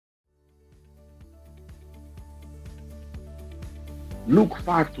Luke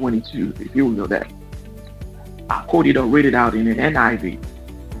 5:22, if you know that. I quote it or read it out in an NIV.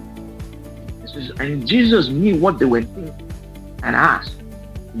 It says, and Jesus knew what they were thinking and asked,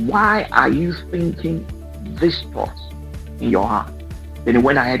 why are you thinking this thought in your heart? Then he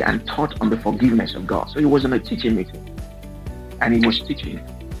went ahead and taught on the forgiveness of God. So he was in a teaching meeting and he was teaching.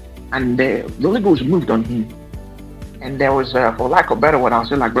 And the Holy Ghost moved on him. And there was, for lack of better word, I'll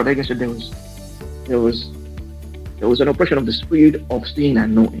say like Brother Hagin said, there was an operation of the spirit of seeing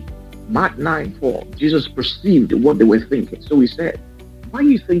and knowing. Mark 9:4, Jesus perceived what they were thinking. So he said, why are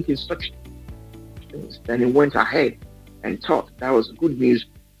you thinking such things? Then he went ahead and taught. That was good news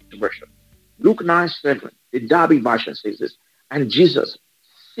version. Luke 9:7, the Darby version says this, and Jesus,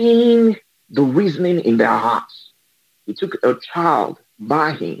 seeing the reasoning in their hearts, he took a child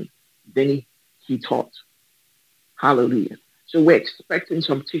by him, then he taught. Hallelujah. So we're expecting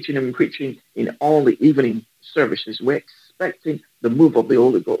some teaching and preaching in all the evening services. We're expecting the move of the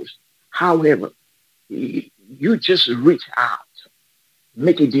Holy Ghost. However, you just reach out,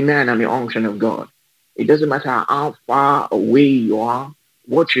 make a demand on the unction of God. It doesn't matter how far away you are,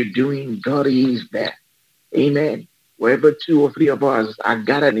 what you're doing, God is there. Amen. Wherever two or three of us are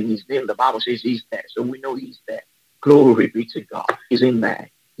gathered in his name, the Bible says he's there. So we know he's there. Glory be to God. He's in there.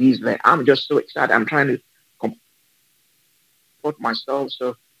 He's there. I'm just so excited. I'm trying to comfort myself.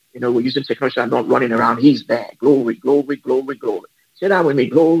 So, we're using technology. I'm not running around. He's there. Glory, glory, glory, glory. Say that with me.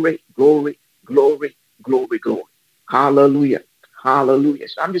 Glory, glory, glory, glory, glory. Hallelujah. Hallelujah.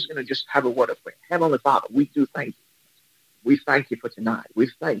 So I'm just going to just have a word of prayer. Heavenly Father, we do thank you. We thank you for tonight. We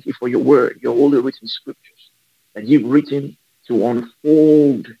thank you for your word, your holy written scriptures that you've written to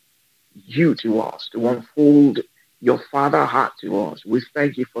unfold you to us, to unfold your Father heart to us. We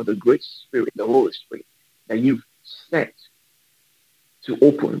thank you for the great Spirit, the Holy Spirit, that you've sent to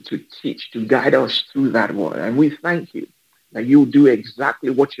open, to teach, to guide us through that word. And we thank you that you do exactly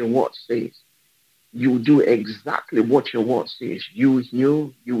what your word says. You do exactly what your word says. You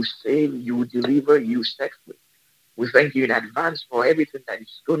heal, you save, you deliver, you set free. We thank you in advance for everything that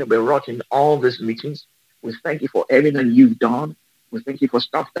is going to be wrought in all these meetings. We thank you for everything you've done. We thank you for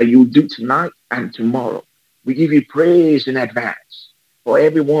stuff that you'll do tonight and tomorrow. We give you praise in advance for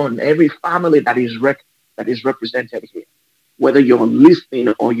everyone, every family that is represented here. Whether you're listening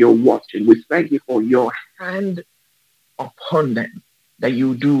or you're watching, we thank you for your hand upon them, that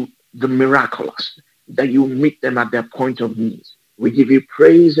you do the miraculous, that you meet them at their point of need. We give you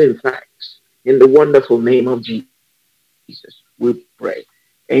praise and thanks in the wonderful name of Jesus. We pray.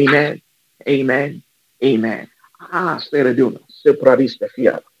 Amen. Amen. Amen. Seraduna. Sepradista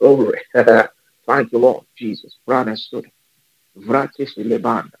fiat. Glory. Thank you, Lord Jesus. Brother stood. Vratis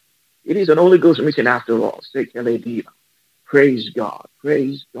lebanda. It is an Holy Ghost meeting after all. Sekele diva. Praise God.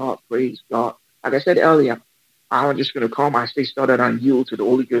 Praise God. Praise God. Like I said earlier, I'm just going to call my stay started and yield to the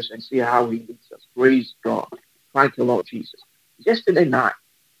Holy Ghost and see how he leads us. Praise God. Thank you, Lord Jesus. Yesterday night,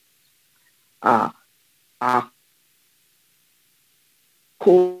 our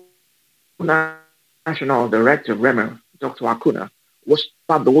co-national director, Rema, Dr. Akuna, was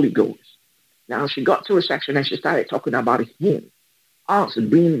about the Holy Ghost. Now, she got to a section and she started talking about him, us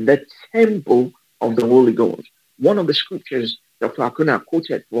being the temple of the Holy Ghost. One of the scriptures Dr. Akuna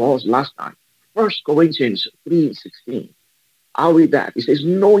quoted for us last night, 1 Corinthians 3:16. I'll read that. It says,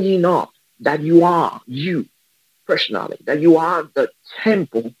 know ye not that you personally, that you are the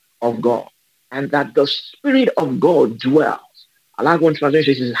temple of God, and that the Spirit of God dwells. I like one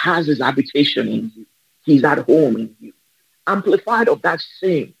translation says, has his habitation in you. He's at home in you. Amplified of that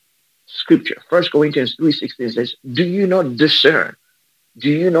same scripture, 1 Corinthians 3:16 says, do you not discern? Do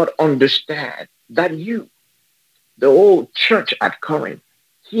you not understand that you, the whole church at Corinth,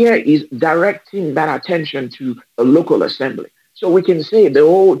 here is directing that attention to a local assembly. So we can say the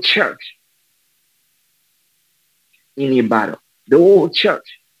whole church in Ibadan, the whole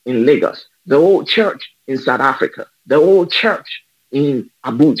church in Lagos, the whole church in South Africa, the whole church in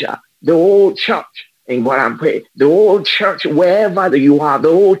Abuja, the whole church in Guarampe, the whole church wherever you are, the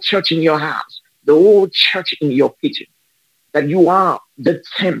whole church in your house, the whole church in your kitchen, that you are the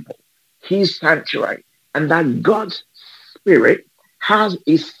temple, his sanctuary, and that God's Spirit has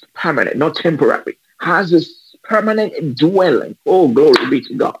his permanent, not temporary, has his permanent dwelling. Oh, glory be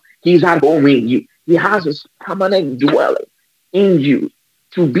to God. He's at home in you. He has his permanent dwelling in you,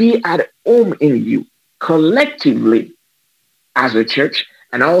 to be at home in you collectively as a church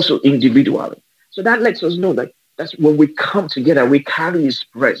and also individually. So that lets us know that that's when we come together, we carry his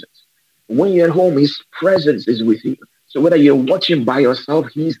presence. When you're at home, his presence is with you. So whether you're watching by yourself,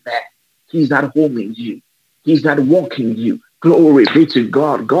 he's there. He's at home in you. He's at work in you. Glory be to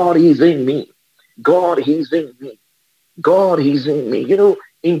God. God is in me. God is in me. God is in me.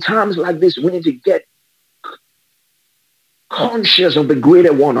 In times like this, we need to get conscious of the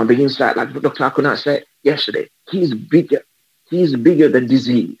greater one on the inside. Like Dr. Akuna said yesterday, he's bigger. He's bigger than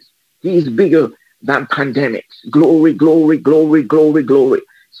disease. He's bigger than pandemics. Glory, glory, glory, glory, glory.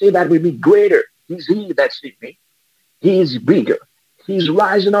 Say that with me, greater. He's he that's in me. He's bigger. He's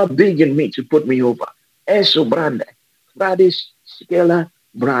rising up big in me to put me over. Eso brande. Fradis skela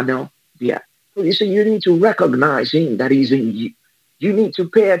brano dia. So you see, you need to recognize him that he's in you. You need to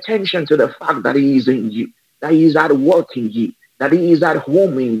pay attention to the fact that he is in you, that he is at work in you, that he is at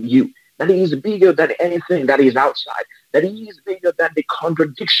home in you, that he is bigger than anything that is outside, that he is bigger than the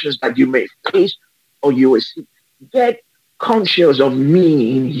contradictions that you may face or you will see. Get conscious of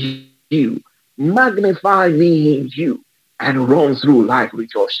me in you. Magnify me in you and run through life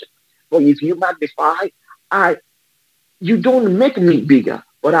rejoicing. For if you magnify, I you don't make me bigger,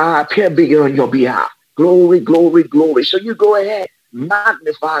 but I appear bigger on your behalf. Glory, glory, glory. So you go ahead,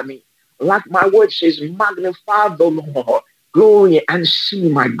 magnify me. Like my word says, magnify the Lord, glory, and see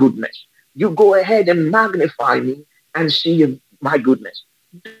my goodness. You go ahead and magnify me and see my goodness.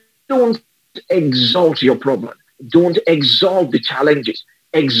 Don't exalt your problem. Don't exalt the challenges.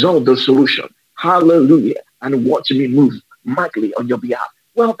 Exalt the solution. Hallelujah. And watch me move mightily on your behalf.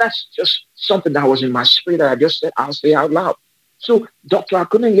 Well, that's just something that was in my spirit that I just said I'll say out loud. So Dr.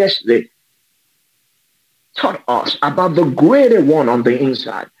 Akuna yesterday taught us about the greater one on the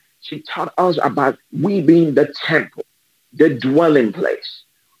inside. She taught us about we being the temple, the dwelling place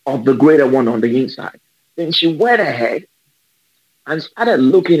of the greater one on the inside. Then she went ahead and started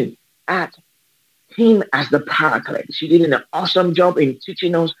looking at him as the paraclete. She did an awesome job in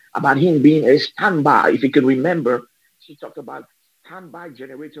teaching us about him being a standby. If you can remember, she talked about standby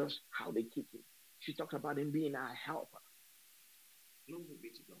generators, how they keep it. She talked about him being our helper. Glory be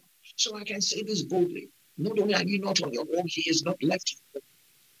to God. So I can say this boldly. Not only are you not on your own, he is not left you.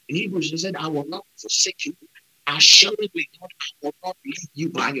 In Hebrews, he said, I will not forsake you. Assuredly not, I will not leave you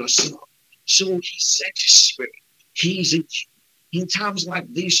by yourself. So he sent his spirit. He is in you. In times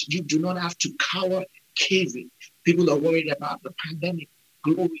like this, you do not have to cower, cave in. People are worried about the pandemic.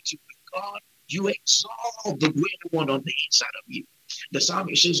 Glory to God. You exalt the greater one on the inside of you. The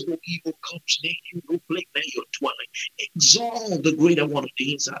psalmist says, no evil comes near you, no plague near your dwelling. Exalt the greater one on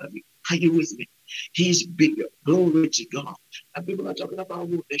the inside of you. Are you with me? He's bigger. Glory to God. And people are talking about,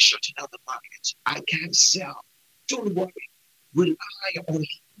 oh, they're shutting down the markets. I can't sell. Don't worry. Rely on him.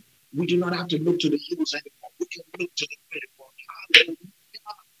 We do not have to look to the hills anymore. We can look to the greater one. Hallelujah.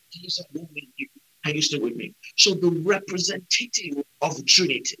 He's a woman in you. Are you still with me? So the representative of the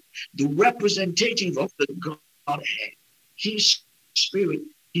Trinity, the representative of the Godhead, his spirit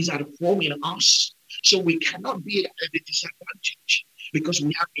is at home in us. So we cannot be at a disadvantage because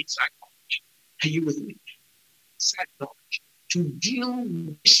we have inside knowledge. Are you with me? Inside knowledge to deal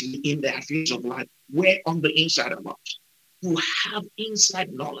wisely in the affairs of life, where on the inside of us, who have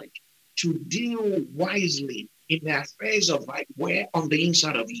inside knowledge to deal wisely in the affairs of life, where on the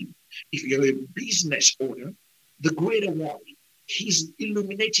inside of you. If you're a business owner, the greater one, he's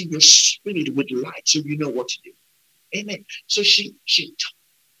illuminating your spirit with light so you know what to do. Amen. So she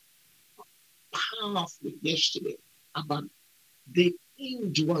talked powerfully yesterday about the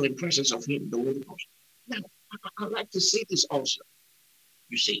indwelling presence of him, the Holy Ghost. Now, I'd like to say this also.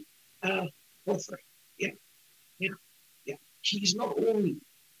 You see, Prophet, yeah, yeah, yeah. He's not only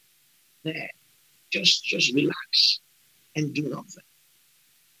there, just relax and do nothing.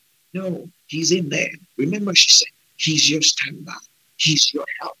 No, he's in there. Remember, she said, he's your standby, he's your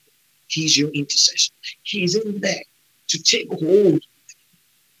help, he's your intercessor. He's in there to take hold,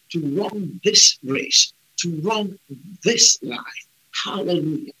 to run this race, to run this life.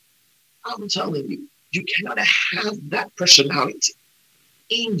 Hallelujah. I'm telling you, you cannot have that personality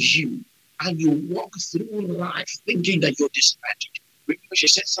in you and you walk through life thinking that you're disadvantaged. Remember, she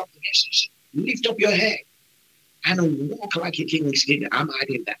said something else. She said, lift up your head and walk like a king's king. I'm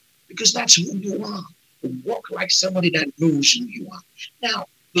adding that because that's who you are. Walk like somebody that knows who you are. Now,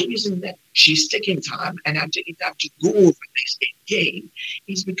 the reason that she's taking time and I'm taking time to go over this again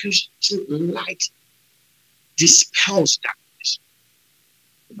is because light dispels darkness.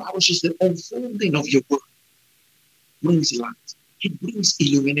 The Bible says the unfolding of your word brings light. It brings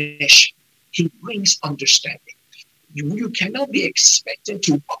illumination. It brings understanding. You cannot be expected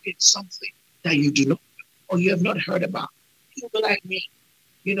to walk in something that you do not know or you have not heard about. People like me,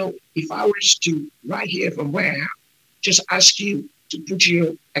 if I was to, right here from where I am, just ask you to put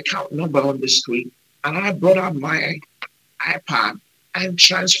your account number on the screen, and I brought out my iPad and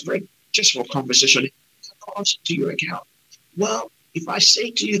transferred just for conversation to your account. Well, if I say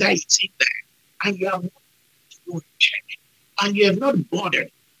to you that it's in there, and you have go and check, and you have not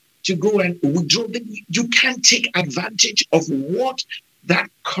bothered to go and withdraw, then you can't take advantage of what that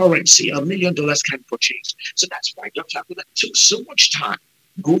currency, $1 million, can purchase. So that's why Dr. Abdullah took so much time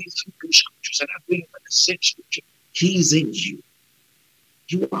going through those scriptures, and I'm going with the same scripture. He's in you.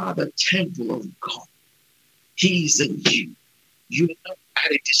 You are the temple of God. He's in you. You are not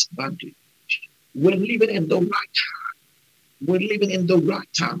at a disadvantage. We're living in the right time. We're living in the right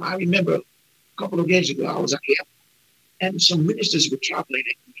time. I remember a couple of years ago, I was at the airport, and some ministers were traveling.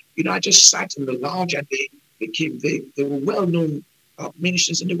 I just sat in the lounge, and they were well-known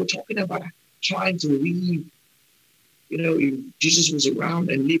ministers, and they were talking about trying to leave, if Jesus was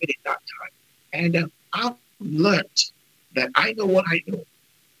around and living in that time. And I've learned that I know what I know.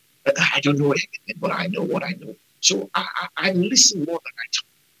 I don't know everything, but I know what I know. So I listen more than I talk.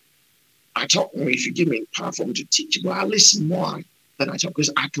 I talk more if you give me a platform to teach, but I listen more than I talk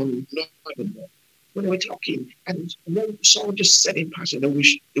because I can learn more. When they were talking, and someone just said in passing, I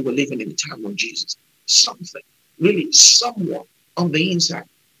wish they were living in the time of Jesus. Something, really, someone on the inside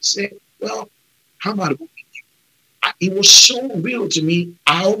said, well, how about you? It was so real to me,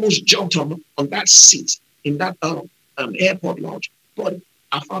 I almost jumped on that seat in that airport lounge. But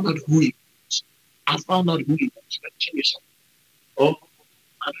I found out who he was. I found out who he was. Let me tell you something. Oh,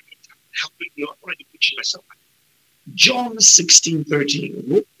 I don't know helping you. I'm already preaching myself. John 16:13.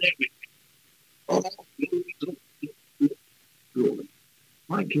 Look there with me. Oh, glory, glory, glory, glory.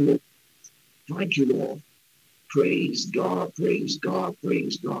 Thank you, Lord. Thank you, Lord. Praise God, praise God,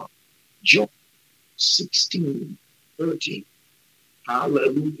 praise God. John 16:13.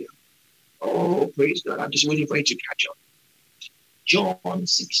 Hallelujah. Oh, praise God. I'm just waiting for you to catch up. John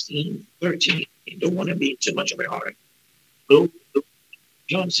 16:13. You don't want to be too much of a hurry. Go.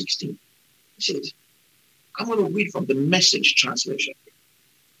 John 16. It says, I'm going to read from the Message translation.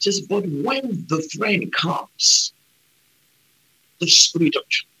 It says, but when the friend comes, the Spirit of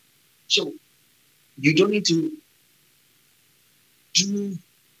truth. So you don't need to do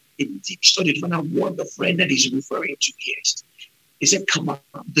a deep study to find out what the friend that is referring to is. He said, come on,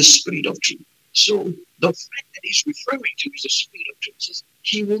 the Spirit of truth. So the friend that he's referring to is the Spirit of truth. Says,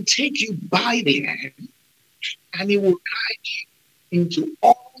 he will take you by the hand and he will guide you into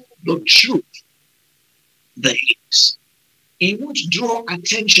all the truth there is. He won't draw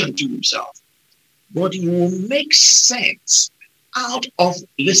attention to himself, but he will make sense out of,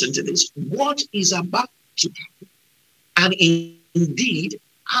 listen to this, what is about to happen. And indeed,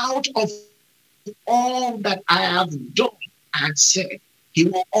 out of all that I have done and said, he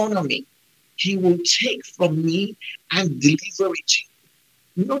will honor me. He will take from me and deliver it to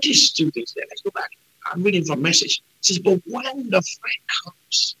you. Notice two things there. Let's go back. I'm reading from Message. It says, but when the friend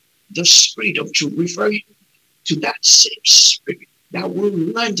comes, the Spirit of truth, referring to that same Spirit that we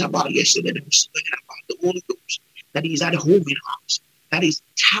learned about yesterday, that was learning about the Holy Ghost, that is at home in us, that is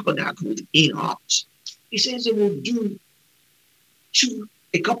tabernacled in us. He says it will do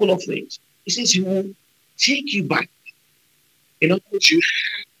a couple of things. He says he will take you back. In other words, you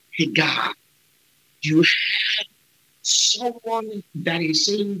have a God. You have someone that is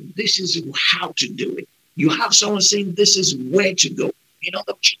saying this is how to do it. You have someone saying this is where to go. In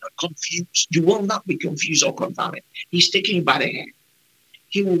other words, you're not confused. You will not be confused or confounded. He's taking you by the hand.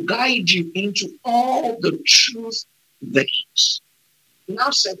 He will guide you into all the truth there is. Now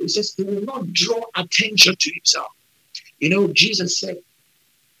said, he says he will not draw attention to himself. Jesus said,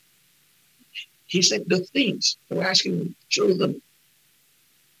 he said the things that we're asking him, show them.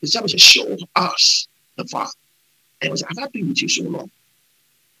 The Bible said, show us the Father. And he was, I've not been with you so long.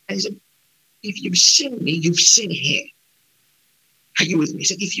 And he said, if you've seen me, you've seen him. Are you with me? He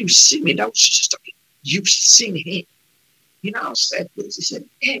said, if you've seen me, that was just talking. You've seen him. He now said this. He said,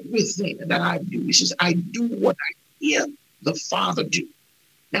 everything that I do, he says, I do what I hear the Father do.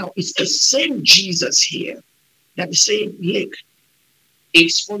 Now, it's the same Jesus here that is saying, look,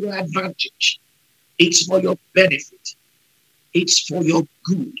 it's for your advantage. It's for your benefit. It's for your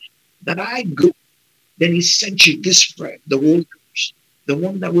good that I go. Then he sent you this friend, the Holy Ghost, the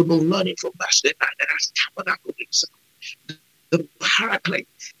one that we will learn it from last night that has tabernacled himself. The Paraclete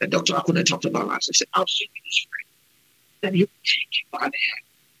that Dr. Akuna talked about last night. He said, I'll send you this friend. Then he will take you by the hand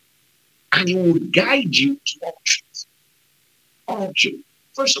and he will guide you to all truth. All truth.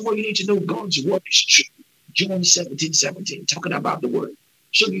 First of all, you need to know God's word is true. John 17:17, talking about the word.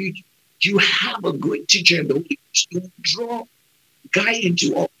 So you have a great teacher in the Holy Ghost. You draw, guide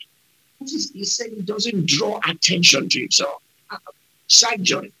into all. He said he doesn't draw attention to himself. Side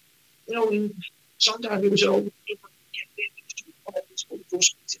journey. Sometimes people say, oh, people get to all these Holy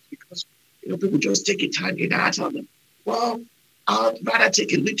Ghost because people just take it time. And I tell them, well, I'd rather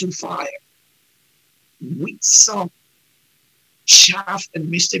take a little fire with some chaff and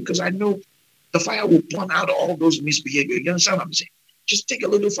mistake, because I know the fire will burn out all those misbehavior. You understand what I'm saying? Just take a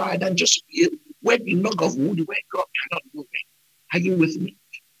little fire and just when you knock off wood where God cannot move it. Are you with me?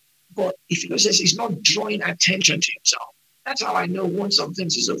 But if he says he's not drawing attention to himself, that's how I know when some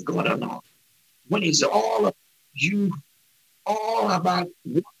things is of God or not. When it's all of you, all about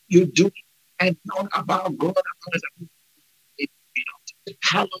what you're doing, and not about God.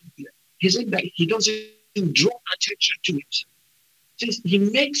 Hallelujah. He said that he doesn't draw attention to himself. He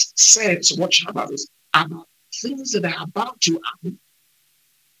makes sense, watch about this, about things that are about to happen.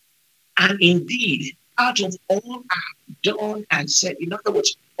 And indeed, out of all I've done and said, in other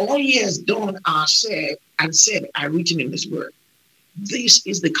words, all he has done and said are written in this word. This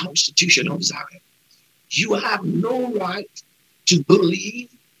is the constitution of Zion. You have no right to believe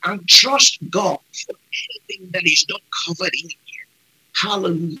and trust God for anything that is not covered in here.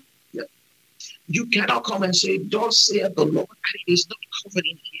 Hallelujah. You cannot come and say, thus saith the Lord, and it is not covered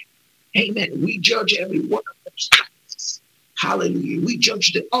in here. Amen. We judge every one of those things. Hallelujah. We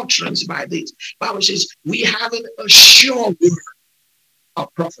judge the utterance by this. Bible says we have a sure word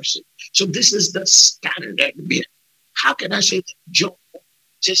of prophecy. So this is the standard. How can I say that John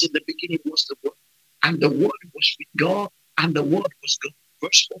says in the beginning was the word, and the word was with God, and the word was God.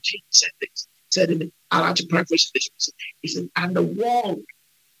 Verse 14 said this. Said in it, I like to preface this. He said, and the word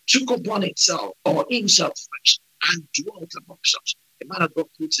took upon itself or himself flesh and dwelt amongst us. The man of God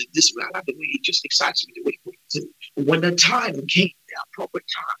puts it this way. I like the way he just excites me the way he puts it. When the time came, the appropriate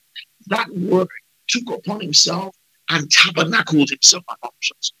time, that word took upon himself and tabernacled himself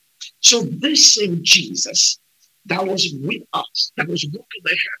amongst us. So this same Jesus that was with us, that was walking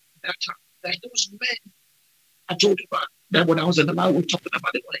the earth at that time, that those men I told you about, that when I was in the Bible talking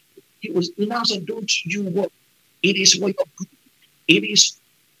about it, he was in us and don't you work. It is for your good. It is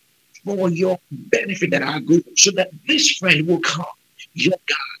for your benefit that I go, so that this friend will come, your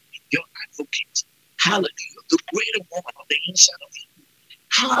God, your advocate. Hallelujah. The greater one on the inside of you.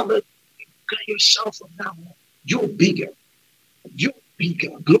 Hallelujah. Get yourself from now on. You're bigger. You're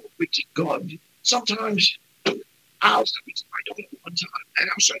bigger. Glory to God. Sometimes I was talking to my daughter one time, and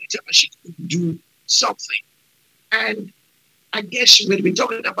I was trying to tell her she couldn't do something. And I guess she would have been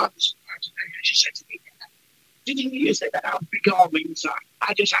talking about this. And she said to me, didn't you say that I'm bigger on the inside?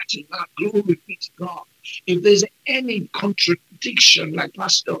 I just had to not glory be to God. If there's any contradiction, like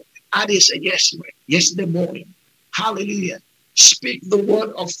Pastor Adi said yesterday morning, hallelujah, speak the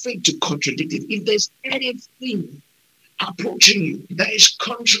word of faith to contradict it. If there's anything approaching you that is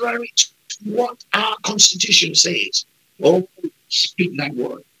contrary to what our constitution says, oh, speak that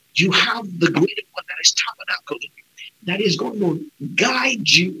word. You have the greater one that is tabernacle in you, that is going to guide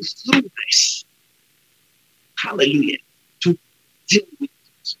you through this. Hallelujah. To deal with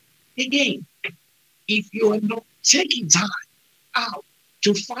this. Again, if you are not taking time out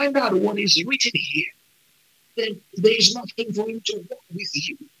to find out what is written here, then there is nothing for him to work with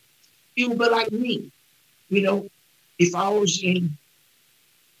you. You'll be like me. You know, if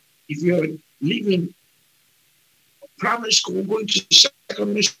you're leaving primary school, going to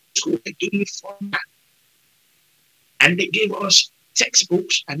secondary school, they're doing format, and they gave us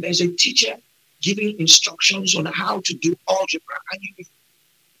textbooks, and there's a teacher giving instructions on how to do algebra, and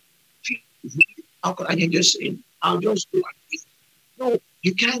how could I just say, I'll just go and read. No,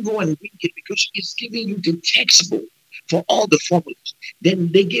 you can't go and read it because it's giving you the textbook for all the formulas.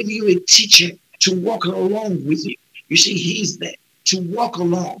 Then they give you a teacher to walk along with you. You see, he's there to walk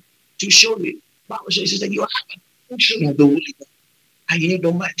along, to show you. Bible says that you have an function of the Holy Ghost, and you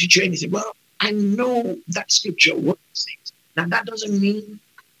don't mind teach you anything. Well, I know that scripture what it says. Now that doesn't mean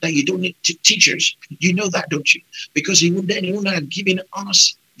that you don't need teachers. You know that, don't you? Because he would have given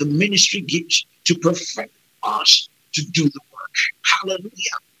us the ministry gifts to perfect us to do the work. Hallelujah.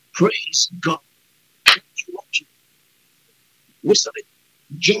 Praise God. We started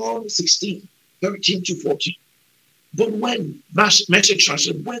John 16, 13 to 14. But when, message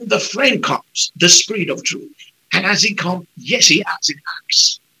translation, when the friend comes, the spirit of truth, and as he comes, yes, he acts in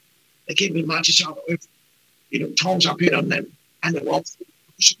acts. They gave me Matthew, tongues appeared on them, and they were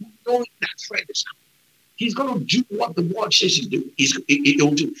knowing that friend is coming. He's going to do what the word says he do.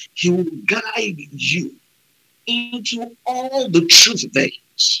 He'll do. He will guide you into all the truth there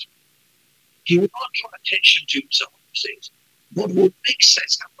is. He will not draw attention to himself, he says, but will make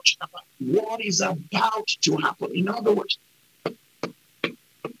sense about what is about to happen. In other words,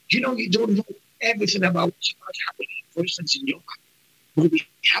 you don't know everything about what's about to happen, for instance, in your life. But we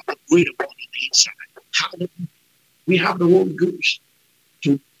have a greater one on the inside. Hallelujah. We have the Holy Ghost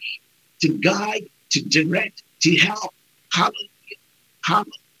to guide, to direct, to help. Hallelujah.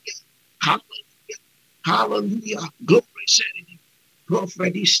 Hallelujah. Hallelujah. Hallelujah. Glory said it.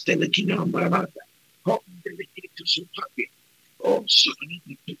 Prophet is still a kingdom. Hope dedicated to Zimbabwe. Oh, son.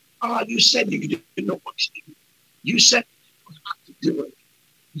 You said you didn't know what to do. You said you have to do it.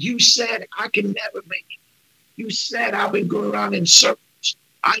 You said I can never make it. You said I've been going around in circles.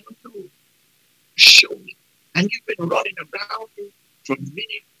 I don't know. Show me. And you've been running around from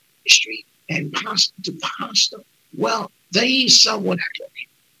ministry and pastor to pastor. Well, there is someone I love you.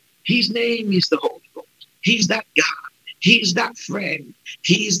 His name is the Holy Ghost. He's that God. He's that friend.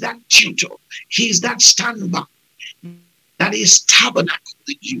 He's that tutor. He's that standby that is tabernacle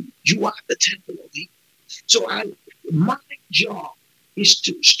with you. You are the temple of Him. So my job is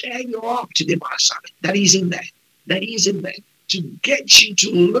to stir you up to the master that is in there. That is in there. To get you to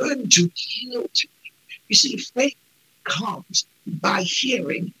learn to yield to me. You see, faith comes by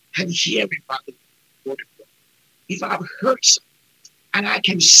hearing and hearing by the word of God. If I've heard something and I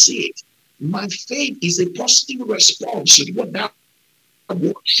can see it, my faith is a positive response to what that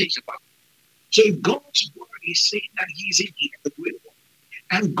word says about me. So if God's word is saying that He's in here, the great one,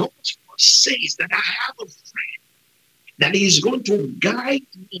 and God's word says that I have a friend that is going to guide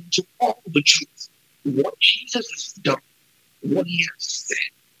me into all the truth, what Jesus has done, what He has said,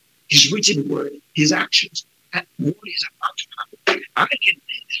 His written word, His actions, and what is about to happen. I can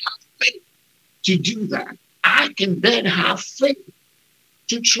then have faith to do that. I can then have faith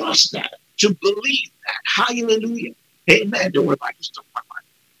to trust that, to believe that. Hallelujah. Amen. Don't worry about this stuff, my mind.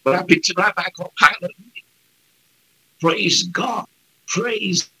 But I picked it right back up. Hallelujah. Praise God.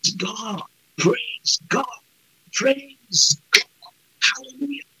 Praise God. Praise God. Praise God.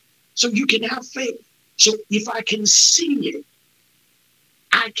 Hallelujah. So you can have faith. So if I can see it,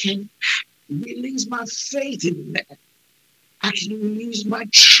 I can release my faith in that. I can release my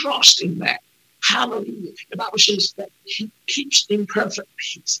trust in that. Hallelujah. The Bible says that He keeps in perfect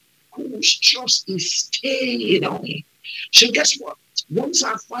peace whose trust is stayed on Him. So guess what? Once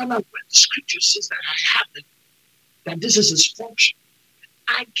I find out where the scripture says that I have it, that this is His function,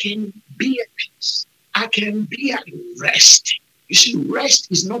 I can be at peace. I can be at rest. You see,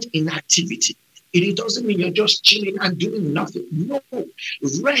 rest is not inactivity. It doesn't mean you're just chilling and doing nothing. No.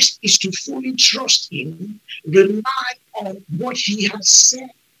 Rest is to fully trust Him, rely on what He has said.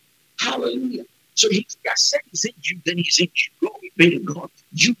 Hallelujah. So He has said He's in you, then He's in you. Glory be to God.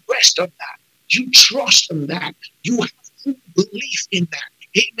 You rest on that. You trust on that. You have full belief in that.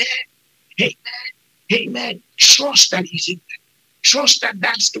 Amen. Amen. Amen. Trust that He's in that. Trust that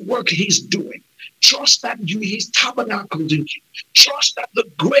that's the work He's doing. Trust that He's tabernacled in you. Trust that the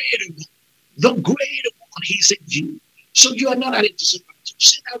greater one He's in you. So you are not at a disadvantage.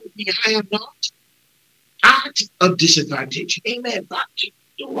 Say that with me. I am not at a disadvantage. Amen. Back to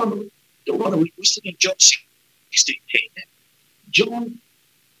don't want to read. We're still in John 16. Amen. John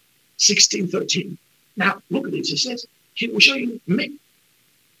 16:13. Now look at this. It says, He will show you me.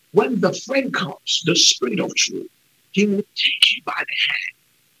 When the friend comes, the Spirit of truth, He will take you by the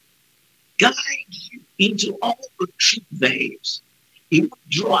hand, guide you into all the truth names. He will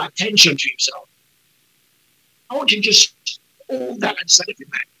draw attention to Himself. I want you to just hold that inside of your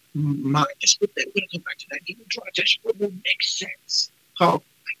mind. Just put that. We're going to come back to that. He will draw attention. What will make sense? How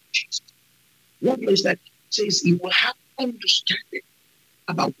Jesus. One place that says He will have understanding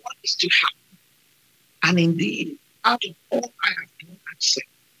about what is to happen. And indeed, out of all I have done and said,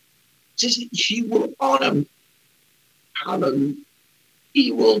 says He will honor me. Hallelujah.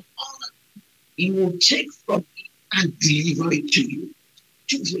 He will honor me. He will take from me and deliver it to you.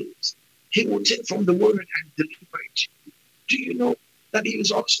 Two things. He will take from the word and deliver it to you. Do you know that He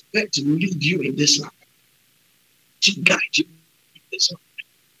is also there to lead you in this life? To guide you in this life?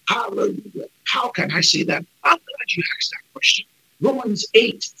 Hallelujah. How can I say that? I'm glad you asked that question. Romans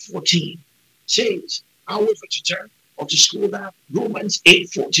 8:14 says, I'll wait for you to turn or to scroll down. Romans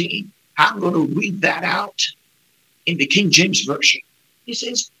 8:14. I'm going to read that out in the King James Version. He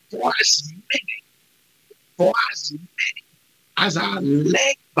says, for as many as are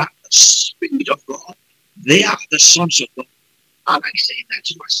led by the Spirit of God, they are the sons of God. I like saying that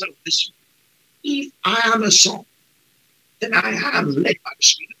to myself this way. If I am a son, then I am led by the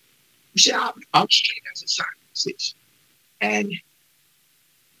Spirit. You see, I'm straight as a scientist. And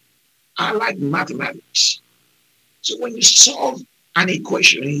I like mathematics. So when you solve an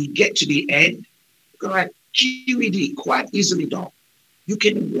equation and you get to the end, you go like QED, quite easily done. You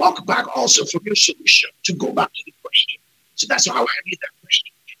can walk back also from your solution to go back to the question. So that's how I read that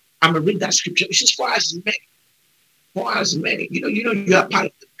question. I'm going to read that scripture. It says, for as many, you are part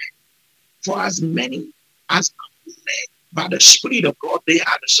of the many. For as many as are led by the Spirit of God, they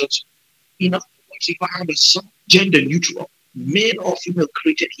are the sons of God. In other words, if I have a son, gender neutral, Male or female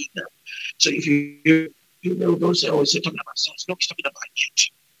created he them. So if you female don't say, oh, is it talking about sons? No, he's talking about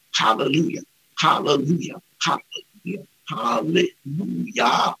you. Hallelujah. Hallelujah. Hallelujah.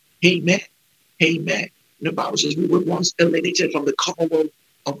 Hallelujah. Amen. Amen. The Bible says we were once alienated from the commonwealth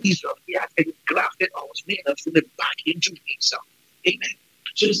of Israel. He had engrafted our name and put it back into himself. Amen.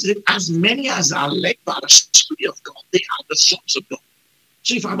 So it says, as many as are led by the Spirit of God, they are the sons of God.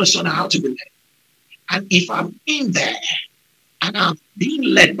 So if I'm a son, I have to be led. And if I'm in there and I'm being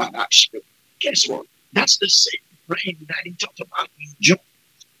led by that Spirit, guess what? That's the same brain that he talked about in John,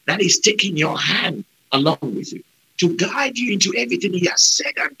 that is taking your hand along with you to guide you into everything he has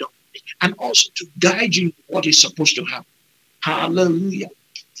said and done, and also to guide you in what is supposed to happen. Hallelujah.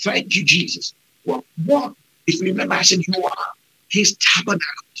 Thank you, Jesus. Well, what? If you remember, I said you are his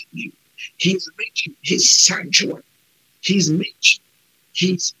tabernacle to you. He's made you his sanctuary. He's made you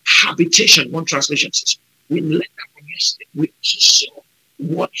his habitation. One translation says, we learned that from yesterday. We just saw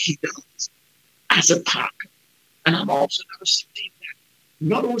what he does as a partner. And I'm also now seeing that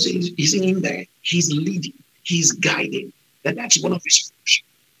not only is he in there, he's leading, he's guiding. That's one of his functions.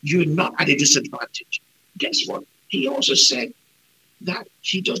 You're not at a disadvantage. Guess what? He also said that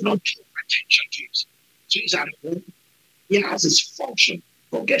he does not draw attention to you. So he's at home. He has his function.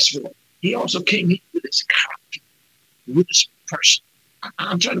 But guess what? He also came in with his character, with his person.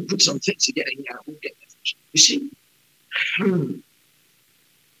 I'm trying to put some things together here. I won't get that. You see? Let me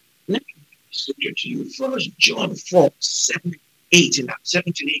read the scripture to you. First John 4, 7, 8 and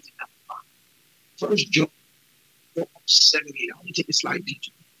 7 to 8 and 5. First John 4, 7, 8. I want to take a slide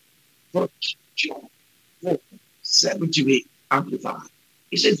detail. First John 4, 7 to 8 amplified.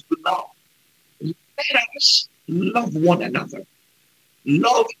 It says, beloved, let us love one another.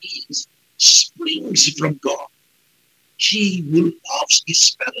 Love is springs from God. He who loves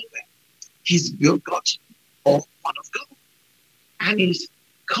his fellow man, his begotten or one of God, and is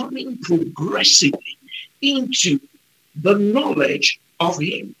coming progressively into the knowledge of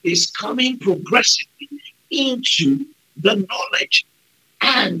him, is coming progressively into the knowledge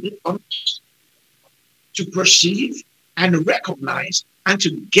and to perceive and recognize and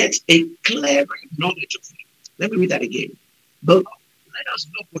to get a clearer knowledge of him. Let me read that again. Beloved, let us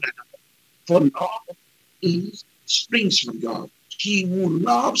love one another, for love is springs from God. He who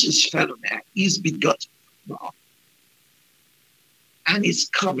loves his fellow man is begotten from God and is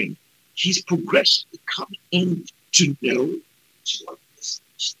coming. He's progressively coming in to know what this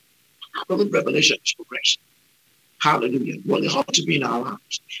is. Hallelujah. Revelation is progression. Hallelujah. Well, it ought to be in our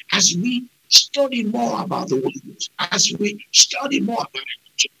lives. As we study more about the Holy Ghost, as we study more about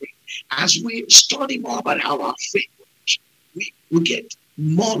how to pray, as we study more about how our faith works, we get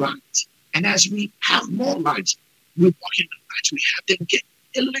more light. And as we have more light, we walk in the light, we have them get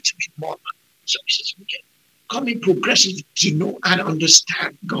a little bit more light. So this is we get coming progressively to know and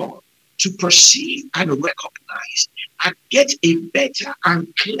understand God, to perceive and recognize and get a better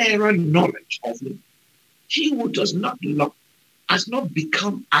and clearer knowledge of him. He who does not love, has not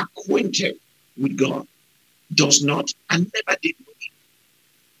become acquainted with God, does not and never did know him.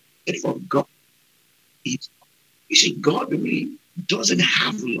 Therefore, God is love. You see, God really doesn't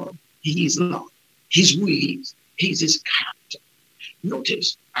have love. He is love. He's who he is. He's his character.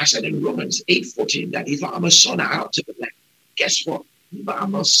 Notice, I said in Romans 8:14 that if I'm a son, I ought to be led. Guess what? If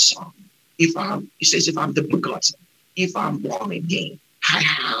I'm a son, it says if I'm the begotten, if I'm born again, I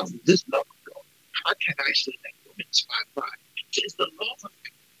have this love of God. How can I say that? Romans 5:5 says the love of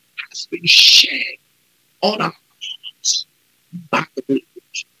God has been shared on our hearts by the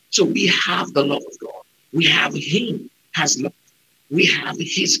believers. So we have the love of God. We have him as love. We have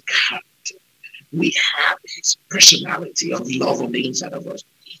his character. We have his personality of love on the inside of us.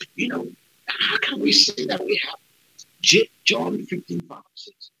 You know, how can we say that we have John 15:5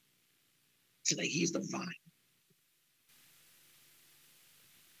 says so that he is the vine.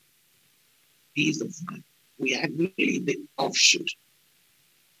 He is the vine. We are really the offshoot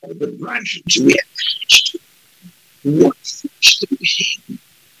of the branches we attached to. What through him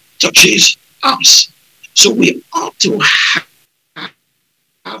touches us. So we ought to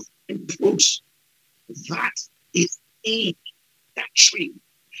have fruits that is in that tree.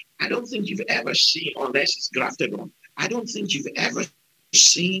 I don't think you've ever seen, unless it's grafted on, I don't think you've ever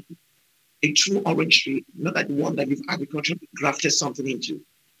seen a true orange tree, not that one that you've agriculturally grafted something into.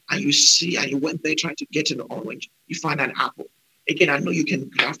 And you see, and you went there trying to get an orange, you find an apple. Again, I know you can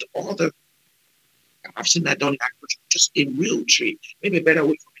graft all the, I've seen that done in agriculture, just a real tree. Maybe a better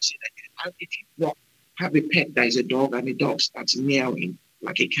way for me to say that. If you have a pet that is a dog and the dog starts meowing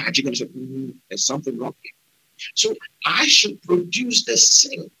like a cat, you're going to say, there's something wrong here. So I should produce the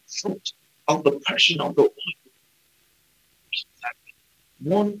same fruit of the person of the Holy Ghost.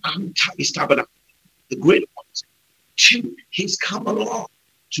 One, is tabernacle, the great ones. Two, he's come along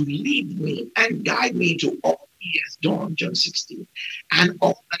to lead me and guide me to all he has done, John 16, and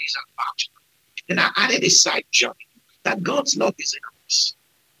all that is about to come. Then I added a side journey that God's love is in us.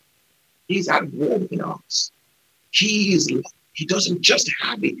 He's at home in us. He is love. He doesn't just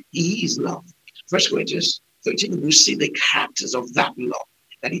have it, he is love. First Corinthians 13, we see the characters of that love.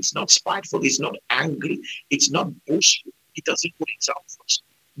 That it's not spiteful, it's not angry, it's not boastful, it doesn't put itself first.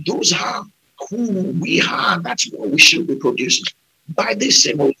 Those are who we are, that's what we should be producing by this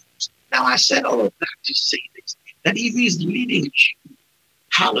same Holy Ghost. Now, I said all of that to say this, that if he's leading you,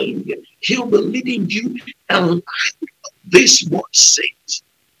 hallelujah, he'll be leading you and this word says.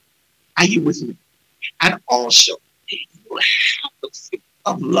 Are you with me? And also, he will have the fruit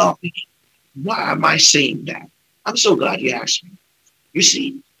of love. Why am I saying that? I'm so glad you asked me. You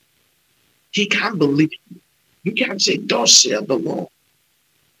see, he can't believe you. You can't say, "Thus saith the Lord."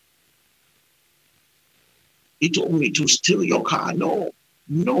 He told me to steal your car. No,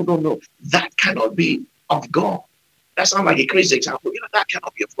 no, no, no. That cannot be of God. That sounds like a crazy example. That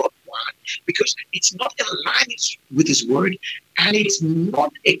cannot be of God. Why? Because it's not in line with his word, and it's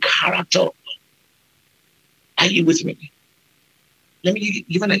not a character. Are you with me? Let me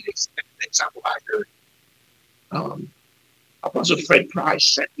give an example. I heard Apostle Fred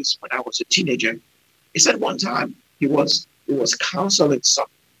Price said this when I was a teenager. He said one time he was counseling someone,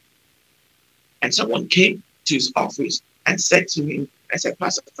 and someone came to his office and said to him, I said,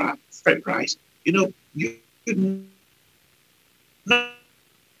 "Pastor Fred Price, you not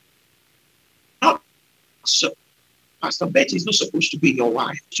so Pastor Betty is not supposed to be your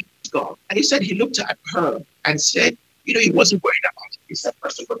wife." God. And he said he looked at her and said, he wasn't worried about it. He said,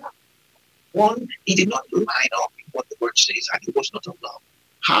 first of all, one, he did not line up with what the word says, and he was not of love.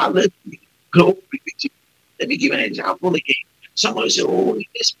 Hallelujah. Glory be to you. Let me give an example again. Someone said, "Oh, in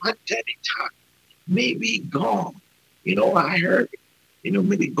this pandemic time, maybe God, I heard,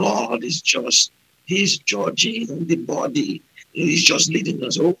 maybe God is just, he's judging the body. He's just leading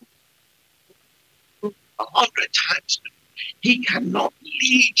us over 100 times. He cannot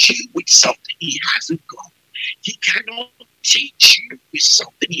lead you with something he hasn't got. He cannot teach you with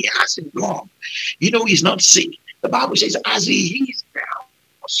something he hasn't got. He's not sick. The Bible says, as he is now,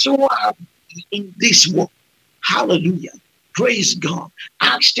 so are we in this world." Hallelujah. Praise God.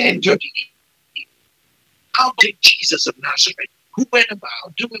 Acts 10:38. How did Jesus of Nazareth, who went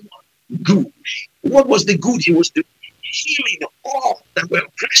about doing what? Good. What was the good he was doing? Healing all that were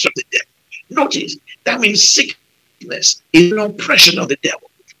oppressed of the devil. Notice, that means sickness is an oppression of the devil.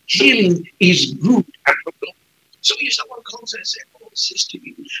 Healing is good and of God. So if someone comes and says, "Oh, sister,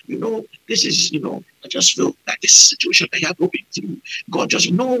 this is, I just feel that this situation that you're going through, God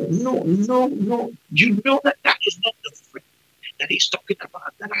just, no. You know that is not the friend that he's talking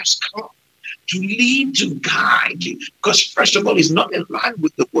about, that has come to lead, to guide you. Because first of all, it's not in line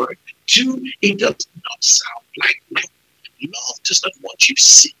with the word. Two, it does not sound like love. Love does not want you to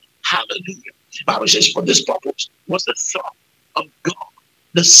see. Hallelujah. The Bible says, for this purpose was the Son of God,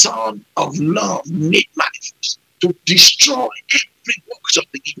 the Son of love made manifest to destroy every works of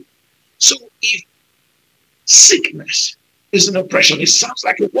the evil. So if sickness is an oppression, it sounds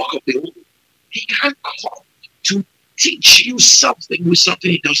like a work of the evil. He can't come to teach you something with something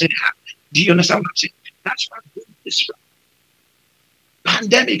he doesn't have. Do you understand what I'm saying? That's why I'm doing this.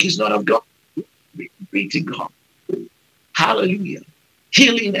 Pandemic is not of God. Be to God. Hallelujah.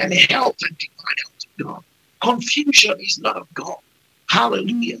 Healing and health and divine health of God. Confusion is not of God.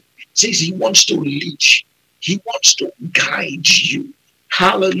 Hallelujah. It says he wants to lead you. He wants to guide you.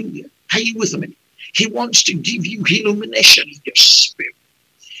 Hallelujah. Are you with me? He wants to give you illumination in your spirit.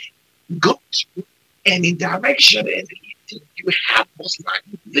 God's word and in direction and anything you have must line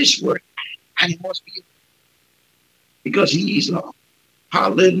with this word. And it must be because he is love.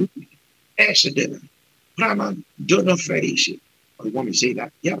 Hallelujah. Accident. Brahman, don't know Freddie. I want me to say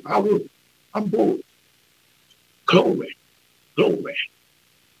that. Yeah, I will. I'm bold. Glory, glory,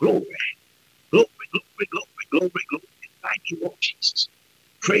 glory, glory, glory, glory, glory, glory. Thank you, Lord Jesus.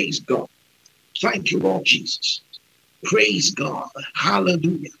 Praise God. Thank you, Lord Jesus. Praise God.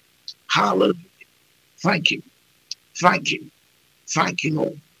 Hallelujah. Hallelujah. Thank you. Thank you. Thank you,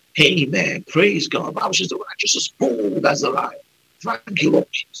 Lord. Amen. Praise God. Bible says the righteous is bold as a lion. Thank you, Lord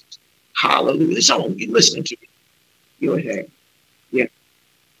Jesus. Hallelujah. This song, you listening to me. You're here. Yeah.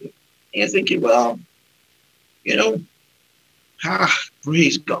 And you're thinking, well,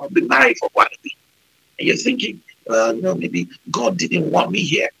 praise God. Been married for quite a bit. And you're thinking, maybe God didn't want me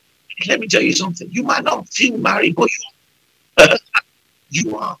here. Let me tell you something. You might not feel married, but you are.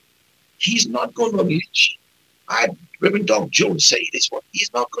 You are. He's not going to lead you. I Reverend Doug Jones say this one. He's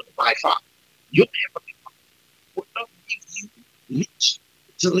not going to buy far. Your heavenly Father will not give you lips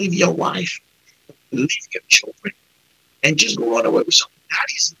to leave your wife, leave your children, and just go on away with something. That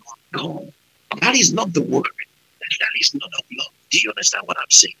is not God. That is not the word. That is not of love. Do you understand what I'm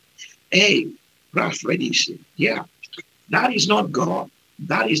saying? Hey, Ralph Reddy said, yeah, that is not God.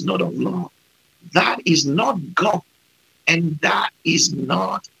 That is not of love. That is not God. And that is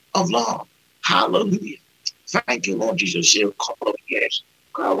not of love. Hallelujah. Thank you, Lord Jesus. A couple of years,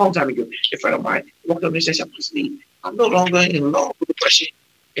 a long time ago, a friend of mine walked up and said, I'm no longer in love with the person.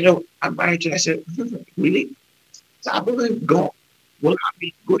 I'm married to. I said, really? So I believe God will have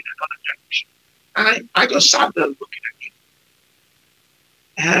me go in another direction. I just sat there looking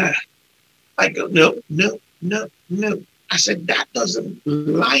at him. I go, no. I said, that doesn't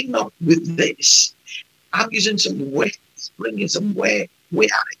line up with this. I'm using some words, bringing some way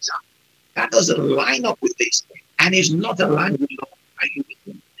out example. That doesn't line up with this. And it's not aligned with Lord. Are you with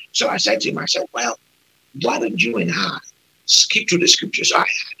me? So I said to him, I said, well, why don't you and I skip to the scriptures? So I had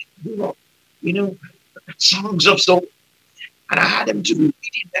him, songs of soul. And I had him to be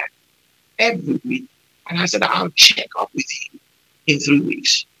reading that every week. And I said, I'll check up with you in 3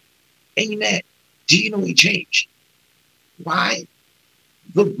 weeks. Amen. Do you know he changed? Why?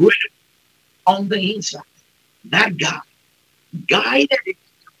 The word on the inside. That guy guided him.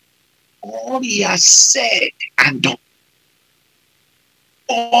 All he has said and done.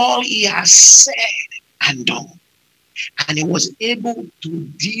 All he has said and done. And he was able to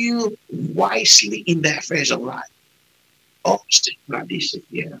deal wisely in the affairs of life. Oh,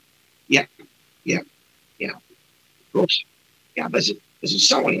 yeah. Yeah, there's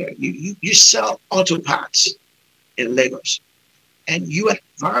someone here. You sell auto parts in Lagos, and you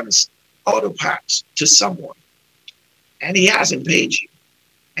advance auto parts to someone, and he hasn't paid you.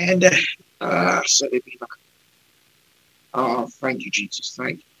 And thank you, Jesus.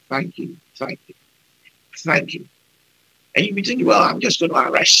 Thank you. And you be thinking, well, I'm just going to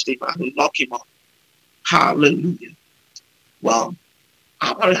arrest him and lock him up. Hallelujah. Well,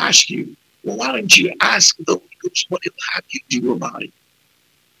 I want to ask you, well, why don't you ask the Holy Ghost what he'll have you do about it?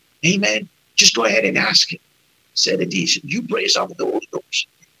 Amen. Just go ahead and ask him. Say the deed. You praise out with the Holy Ghost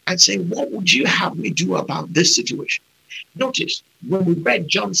and say, what would you have me do about this situation? Notice when we read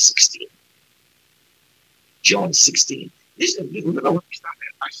John 16, listen, remember when we started,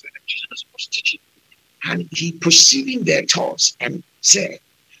 I said that Jesus was teaching, and he perceiving their thoughts and said,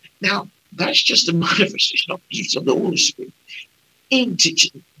 now that's just a manifestation of gifts of the Holy Spirit in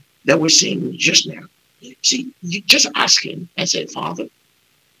teaching that we're seeing just now. See, you just ask him and say, Father,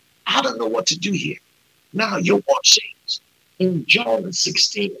 I don't know what to do here. Now your word says in John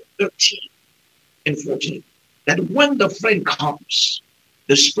 16, 13 and 14, that when the friend comes,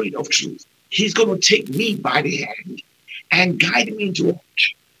 the Spirit of truth, he's going to take me by the hand and guide me into all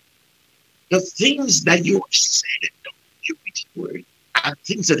truth. The things that you have said and done, your written word, are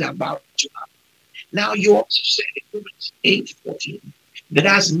things that are about to happen. Now you also said in Romans 8:14 that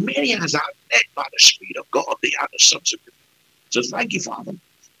as many as are led by the Spirit of God, they are the sons of God. So thank you, Father.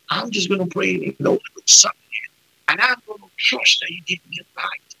 I'm just going to pray in the Holy Ghost, and I'm going to trust that you give me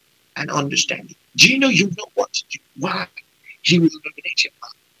light and understanding. Do you know what to do? Why? He will illuminate your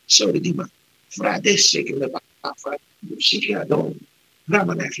path. So the demon.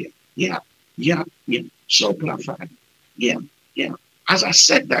 Yeah. So profound. Yeah. As I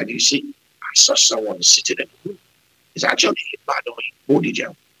said that, you see, I saw someone sitting in the room. It's actually Ibadan in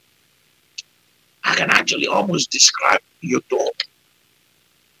Bodija. I can actually almost describe your door.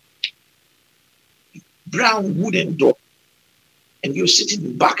 Brown wooden door. And you're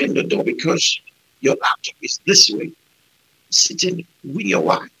sitting back in the door because your laptop is this way, sitting with your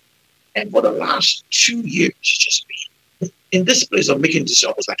wife. And for the last 2 years, just been in this place of making this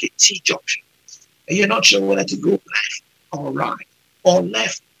almost like a T junction. And you're not sure whether to go left or right, or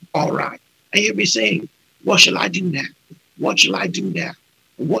left or right. And you'll be saying, what shall I do now? What shall I do now?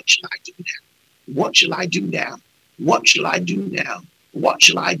 What shall I do now? What shall I do now? What shall I do now? What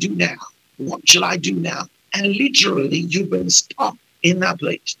shall I do now? What shall I do now? And literally, you've been stuck in that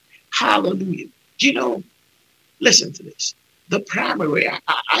place. Hallelujah. Do you know, listen to this. The primary,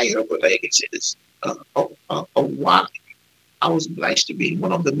 I heard what I can say this a while. I was blessed to be in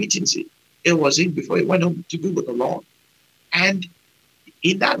one of the meetings it was in before he went home to be with the Lord. And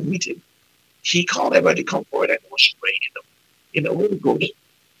in that meeting, he called everybody to come forward and was praying in the Holy Ghost.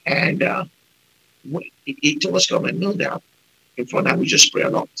 And he told us to come and kneel down in front of him. We just pray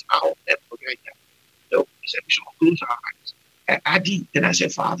along. I'll never forget that. So he said, we should close our eyes. And I did. Then I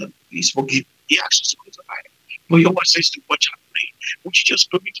said, Father, please forgive me. He asked us to close our eyes. But your word says to watch and pray. would you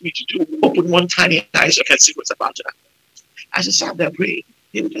just permit me to do? Open one tiny eye so I can see what's about to happen. As I sat there praying,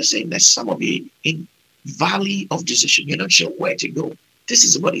 he was just saying that some of you in valley of decision, you're not sure where to go. This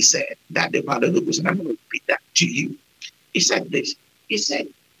is what he said, that the Father was, and I'm going to repeat that to you. He said this. He said,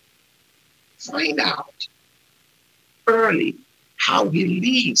 find out early how he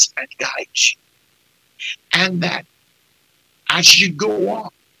leads and guides you. And that as you go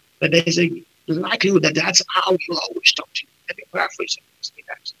on, that there's a likelihood that that's how you always talk to you. Let me paraphrase it.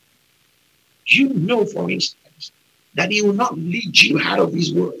 You know, for instance, that he will not lead you out of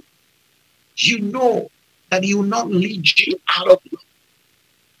his word. You know that he will not lead you out of love.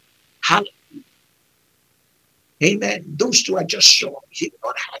 Hallelujah. Amen. Those two are just sure. He will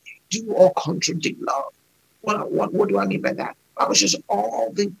not have you do or contradict love. What do I mean by that? I was just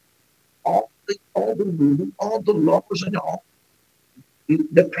all the laws and all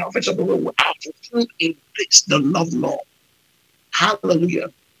the prophets of the Lord were out fulfilled in this, the love law.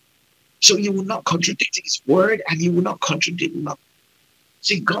 Hallelujah. So you will not contradict his word and you will not contradict love.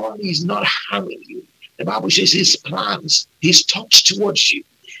 See, God is not harming you. The Bible says his plans, his thoughts towards you,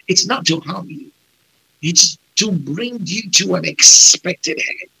 it's not to harm you. It's to bring you to an expected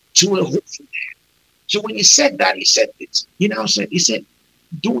end, to a hopeful end. So when he said that, he said this. He said,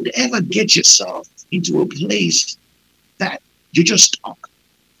 don't ever get yourself into a place that you just talk.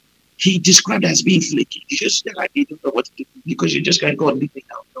 He described as being flaky. You just I didn't know what to do because you just can't go and leave it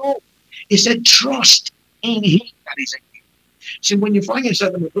out. No. He said, trust in him that is in you. See, when you find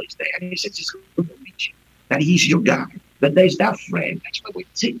yourself in a place there, and he says he's going to reach you, that he's your guide, that there's that friend. That's why we're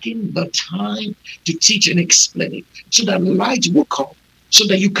taking the time to teach and explain it, so that light will come, so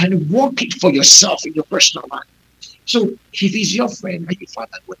that you can walk it for yourself in your personal life. So if he's your friend, and you find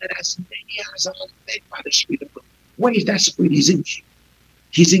that when it has many years are led by the Spirit of God, where is that Spirit? He's in you.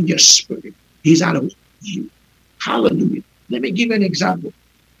 He's in your spirit. He's out of you. Hallelujah. Let me give you an example.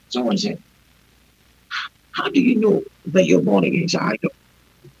 Someone said, how do you know that you're born again? I know.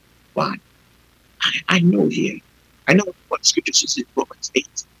 Why? I know here. I know what scripture says in Romans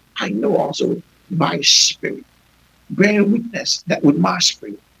 8. I know also by spirit, bear witness that with my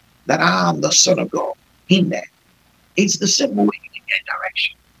spirit, that I am the Son of God in there. It's the same way in that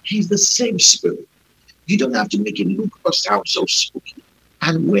direction. He's the same spirit. You don't have to make it look or sound so spooky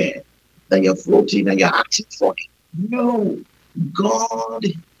and weird that you're floating and you're acting funny. No, God,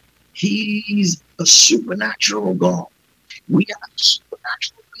 he's a supernatural God. We are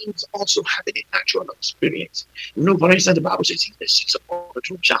supernatural beings also having a natural experience. For instance, the Bible says he that sits upon the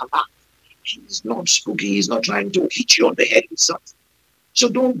throne shall laugh. He's not spooky. He's not trying to hit you on the head with something. So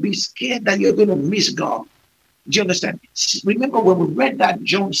don't be scared that you're going to miss God. Do you understand? Remember when we read that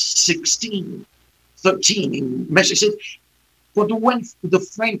John 16:13 in message says, but when the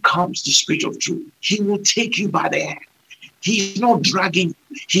friend comes, the Spirit of truth, he will take you by the hand. He's not dragging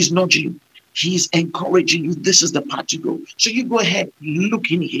you. He's nudging you. He's encouraging you. This is the path to go. So you go ahead,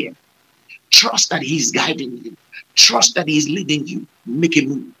 look in here. Trust that he's guiding you. Trust that he's leading you. Make a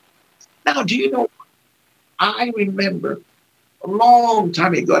move. Now, do you know, I remember a long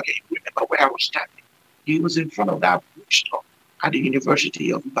time ago, I can't remember where I was standing. He was in front of that bookstore at the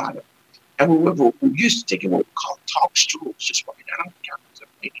University of Ibadan. And we used to take what we call talk strolls, just walking around campus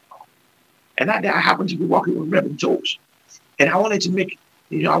anymore. And that day I happened to be walking with Reverend Jones. And I wanted to make,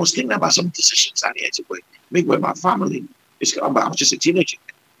 I was thinking about some decisions I had to make with my family. I was just a teenager.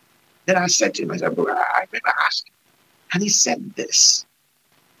 Then I said to him, I remember asking. And he said this,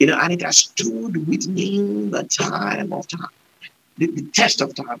 and it has stood with me the time of time, the test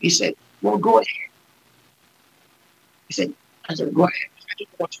of time. He said, well, go ahead. I said, go ahead. I don't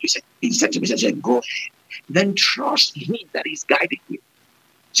know what to do. He said to me, go ahead. Then trust him that he's guiding you.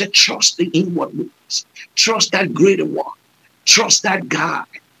 He said, trust the inward moves. Trust that greater one. Trust that God.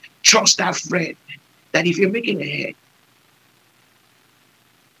 Trust that friend. That if you're making a head,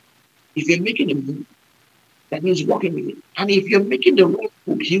 if you're making a move, that means walking with him. And if you're making the wrong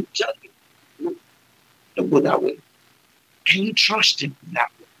move, he'll tell you, no, don't go that way. Can you trust him that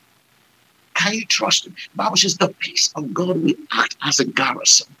way? Can you trust him? The Bible says the peace of God will act as a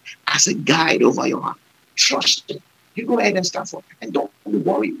garrison, as a guide over your heart. Trust him. You go ahead and start for, and don't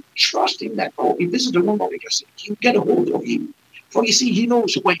worry. Trust him that, if this is the wrong way, he'll get a hold of you. For you see, he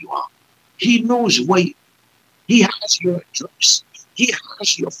knows where you are. He knows where he has your address. He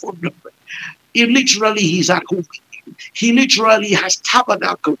has your phone number. He's at home with you. He literally has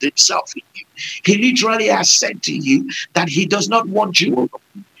tabernacled himself in you. He literally has said to you that he does not want you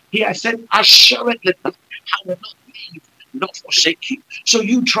alone. He has said, assuredly, I will not leave nor forsake you. So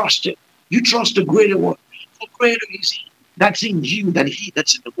you trust him. You trust the greater one. For greater is he that's in you than he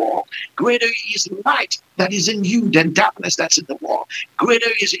that's in the world. Greater is light that is in you than darkness that's in the world.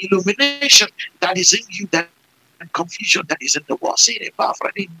 Greater is illumination that is in you than confusion that is in the world. See it,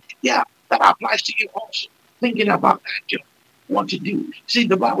 Father. Yeah, that applies to you also. Thinking about that, what to do. See,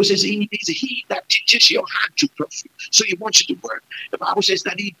 the Bible says he is he that teaches your hand to profit. So he wants you to work. The Bible says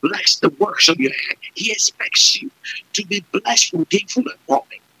that he bless the works of your hand. He expects you to be blessed from gainful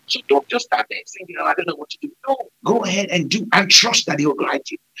employment. So don't just start there thinking, oh, I don't know what to do. No, go ahead and do and trust that he'll guide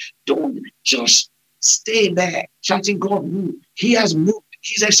you. Don't just stay there shouting, God move. He has moved.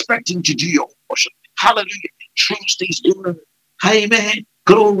 He's expecting to do your portion. Hallelujah. Trust his word. Amen.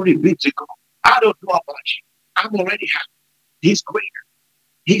 Glory be to God. I don't know about you. I'm already happy. He's greater.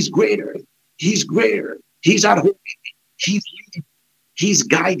 He's greater. He's greater. He's at home with me. He's leading. He's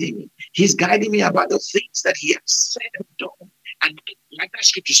guiding me. He's guiding me about the things that he has said and done. And like that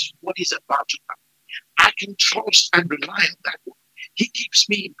scripture says, what he's about to happen. I can trust and rely on that one. He keeps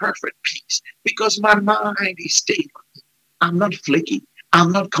me in perfect peace because my mind is stable. I'm not flaky.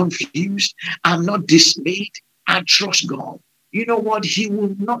 I'm not confused. I'm not dismayed. I trust God. You know what? He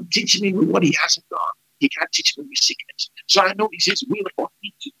will not teach me with what he hasn't done. He can't teach me with sickness. So I know it's his will for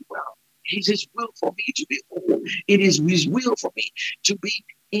me to do well. It's his will for me to be whole. It is his will for me to be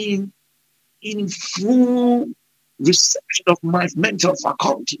in full reception of my mental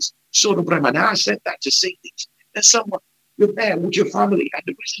faculties. So the Brahman, I said that to say this. And someone, you're there with your family, and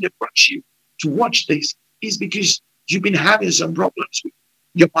the reason they brought you to watch this is because you've been having some problems with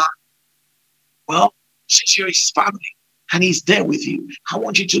your mind. Well, since you're his family and he's there with you, I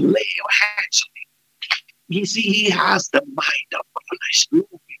want you to lay your hands on him. You see, he has the mind of Christ.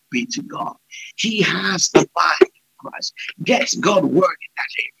 Glory be to God. He has the mind of Christ. Get God word in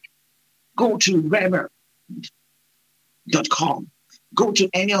that area. Go to Rema.com. Go to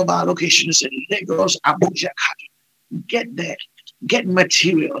any of our locations in Lagos, Abuja, get there. Get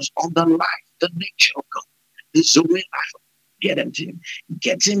materials on the life, the nature of God, the Zoe life. Get them to him.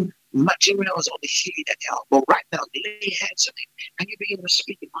 Get him materials on the healing and health. But right now, lay hands on him and you begin to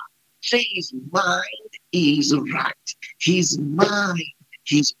speak about it. Say his mind is right. His mind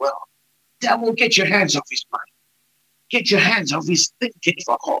is well. Devil, get your hands off his mind. Get your hands off his thinking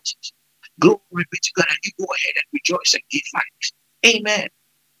faculties. Glory be to God, and you go ahead and rejoice and give thanks. Amen.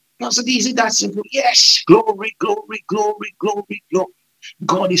 Not so easy, that simple. Yes, glory, glory, glory, glory, glory.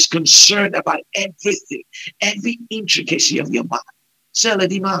 God is concerned about everything, every intricacy of your mind. Sell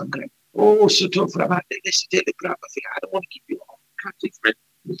it, oh, so to I don't want to keep you long. Can't take friend.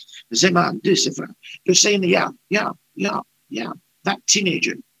 Zeman, this friend. You're saying, yeah. That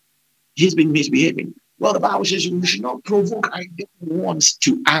teenager, he's been misbehaving. Well, the Bible says we should not provoke our young ones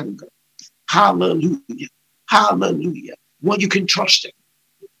to anger. Hallelujah. Hallelujah. Well, you can trust him.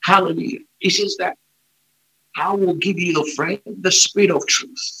 Hallelujah. He says that I will give you a friend, the spirit of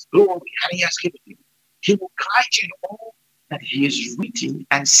truth. Glory. And he has given you. He will guide you in all that he has written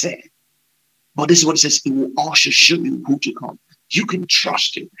and said. But this is what it says. He will also show you who to come. You can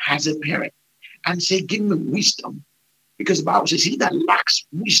trust him as a parent and say, give me wisdom. Because the Bible says, he that lacks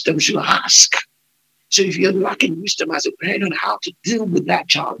wisdom should ask. So if you're lacking wisdom as a parent on how to deal with that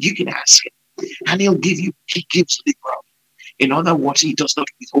child, you can ask him. And he'll give you, he gives the growth. In other words, he does not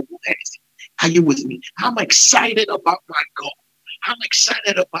withhold anything. Are you with me? I'm excited about my God. I'm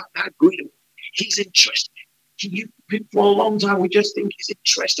excited about that greater one. He's interested. For a long time, we just think he's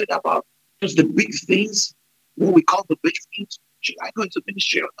interested about just the big things, what we call the big things. Should I go into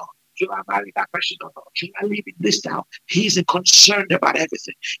ministry or not? Should I marry that person or not? Should I live in this town? He's concerned about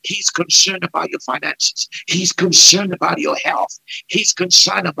everything. He's concerned about your finances. He's concerned about your health. He's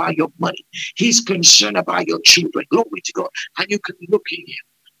concerned about your money. He's concerned about your children. Glory to God. And you can look in here.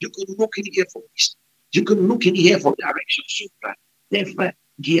 You can look in here for wisdom. You can look in here for direction. Therefore,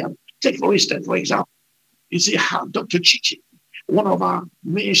 take for instance, for example, you see how Dr. Chichi, one of our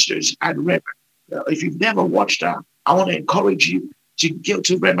ministers at Rema, if you've never watched her, I want to encourage you to go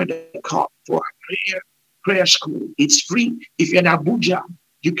to Rema.com for a prayer school. It's free. If you're in Abuja,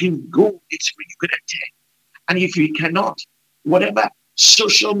 you can go. It's free. You can attend. And if you cannot, whatever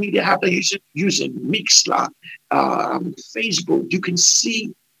social media app you're using Mixler, Facebook, you can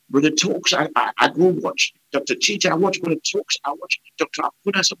see Brother Talks. I go watch Dr. Chicha. I watch Brother Talks. I watch Dr.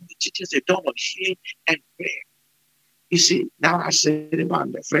 Akuna. Some of the teachers they've done on healing and prayer. You see, now I said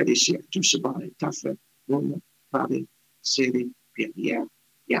about the Friday here, do somebody, tougher, woman, Friday, city, yeah.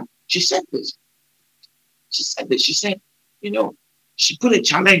 She said this. She said, she put a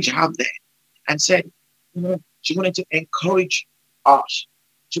challenge out there and said, she wanted to encourage us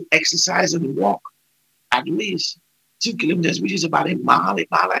to exercise and walk at least 2 kilometers, which is about a mile and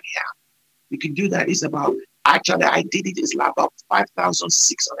a half. We can do that. It's about Actually, I did it. It's like about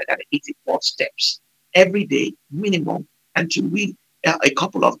 5,684 steps every day, minimum, and to read a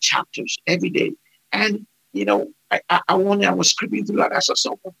couple of chapters every day. And, I was creeping through that. I saw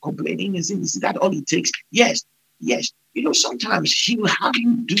someone complaining and saying, is that all it takes? Yes, yes. Sometimes he will have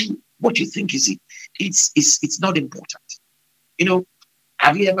you do what you think is it. It's not important. You know,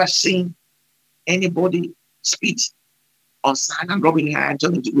 have you ever seen anybody speak on sign and rubbing her hands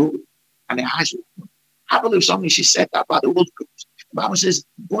on the road and their eyes will open? I believe something she said about the Holy Ghost. The Bible says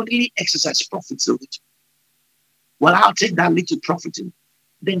bodily exercise profits a little. Well, I'll take that little profiting.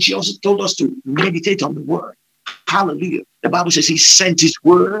 Then she also told us to meditate on the word. Hallelujah. The Bible says he sent his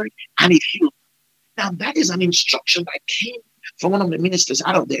word and he healed. Now, that is an instruction that came from one of the ministers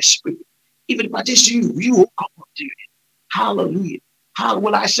out of their spirit. Even if I just you will come up to it. Hallelujah.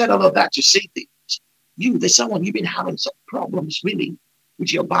 Well, I said all of that to say things. There's someone you've been having some problems really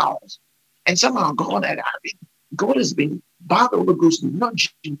with your bowels. And somehow God has been, by the Holy Ghost,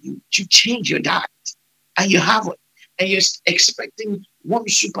 nudging you to change your diet. And you haven't. And you're expecting one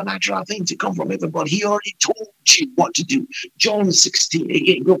supernatural thing to come from heaven, but he already told you what to do. John 16,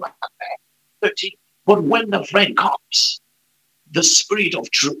 again, go back there. 13. But when the friend comes, the Spirit of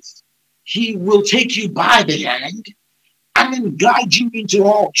truth, he will take you by the hand and guide you into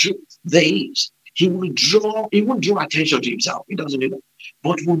all truth. He won't draw attention to himself. He doesn't do that.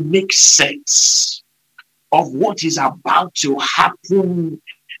 But will make sense of what is about to happen.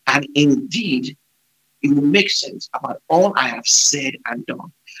 And indeed, it will make sense about all I have said and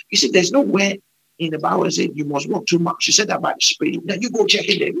done. You see, there's nowhere in the Bible that said you must walk too much. She said that by the Spirit. Now you go check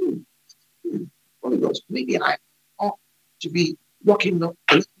it there. Holy Ghost, maybe I ought to be walking,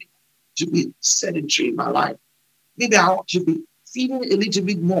 to be sedentary in my life. Maybe I ought to be feeling a little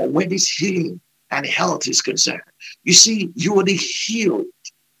bit more when this healing and health is concerned. You see, you are the healed.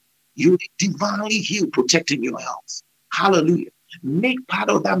 You're the divinely healed, protecting your health. Hallelujah. Make part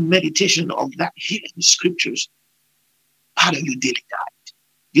of that meditation of that healing scriptures part of your daily diet.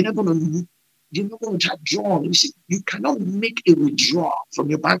 You're not going to try to draw. You see, you cannot make a withdrawal from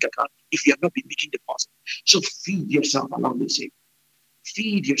your bank account if you have not been making deposit. So feed yourself along this area.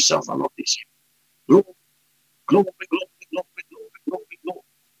 Feed yourself along this area. Glory, glory, glory, glory, glory, glory.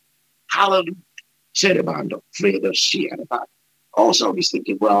 Hallelujah. Said about the freedom, she had about it. Also, he's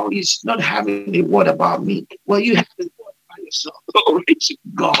thinking, well, he's not having a word about me. Well, you have a word by yourself. Glory to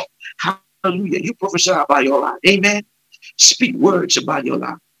God. Hallelujah. You prophesy about your life. Amen. Speak words about your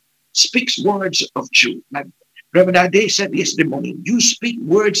life. Speak words of truth. Like Reverend Ade said yesterday morning, you speak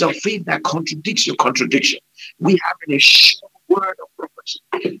words of faith that contradicts your contradiction. We have a sure word of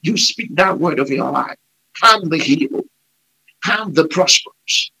prophecy. You speak that word of your life. I'm the healed. I'm the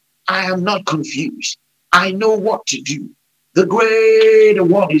prosperous. I am not confused. I know what to do. The greater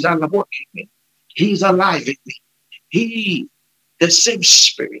one is alive in me. He's alive in me. He, the same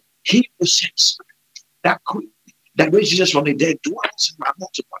spirit, he the same spirit that raises us from the dead dwells in my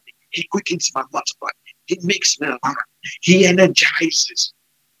mortal body. He quickens my mortal body. He makes me alive. He energizes.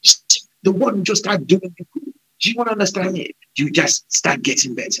 The one just start doing it. Do you want to understand it? You just start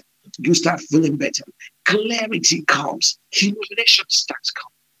getting better. You start feeling better. Clarity comes. Illumination starts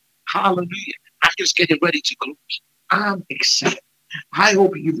coming. Hallelujah. I'm just getting ready to close. I'm excited. I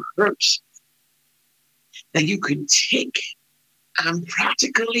hope you've heard that you can take and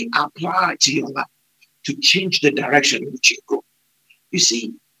practically apply to your life to change the direction in which you go. You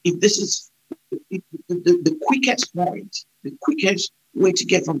see, if this is the quickest point, the quickest way to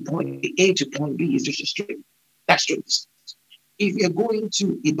get from point A to point B is just a straight. That's straight distance. If you're going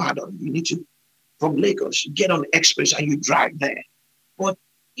to Ibadan, you need to, from Lagos, get on the express and you drive there. But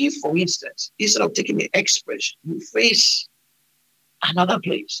if, for instance, instead of taking the express, you face another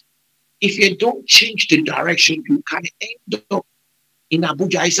place, if you don't change the direction, you can end up in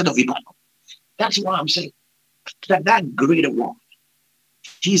Abuja instead of Ibadan. That's why I'm saying that greater one,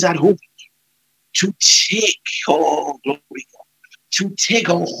 he's at home to take your glory, to take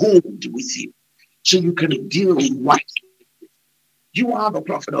a hold with you, so you can deal wisely. You are the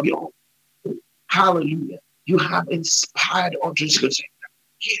prophet of your own. Hallelujah. You have inspired utterance concerning that.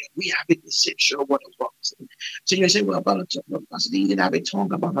 Here we have it the same sure what of God. So you say, well, about Pastor, you didn't have a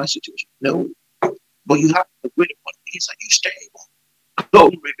tongue about my situation. No. But you have the greater one inside you. Stay.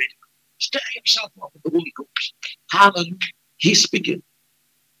 Glory. Stay yourself up with the Holy Ghost. Hallelujah. He's speaking.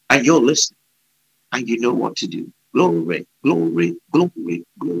 And you're listening. And you know what to do. Glory, glory, glory,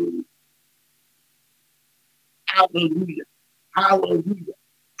 glory. Hallelujah. Hallelujah.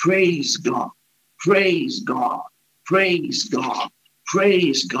 Praise God. Praise God. Praise God.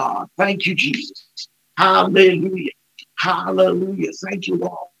 Praise God. Thank you, Jesus. Hallelujah. Hallelujah. Thank you,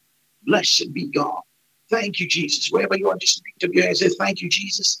 Lord. Blessed be God. Thank you, Jesus. Wherever you are, just lift up your hands and say, thank you,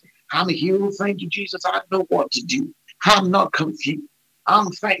 Jesus. I'm healed. Thank you, Jesus. I know what to do. I'm not confused. I'm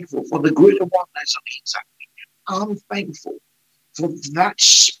thankful for the greater one that's on the inside of me. I'm thankful for that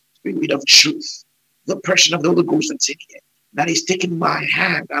spirit of truth, the person of the Holy Ghost that's in here, that is taking my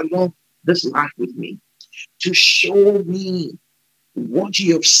hand along this life with me to show me what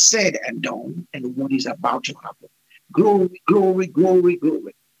you have said and done and what is about to happen. Glory, glory, glory,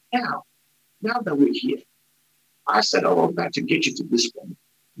 glory. Now that we're here, I said all of that to get you to this point.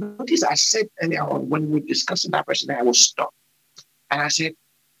 Notice I said earlier on when we were discussing that person, I was stuck. And I said,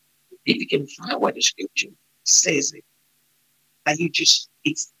 if you can find what the scripture says it, that it's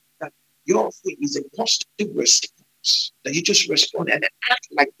that your faith is a positive response, that you just respond and act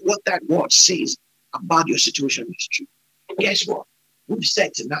like what that word says about your situation is true. And guess what? We've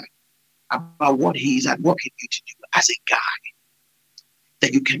said tonight about what he is at work in you to do as a guy,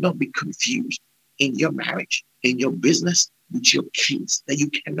 that you cannot be confused in your marriage, in your business, with your kids, that you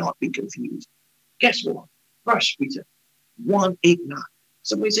cannot be confused. Guess what? First Peter 1:8-9.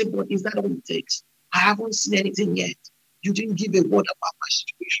 Somebody said, but is that all it takes? I haven't seen anything yet. You didn't give a word about my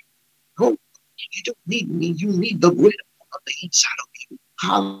situation. Oh, you don't need me. You need the greater one on the inside of you.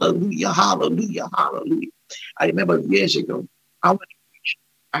 Hallelujah, hallelujah, hallelujah. I remember years ago, I went to preach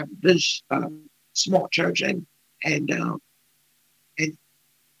at this small church, and I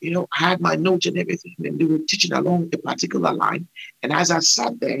had my notes and everything, and they were teaching along a particular line. And as I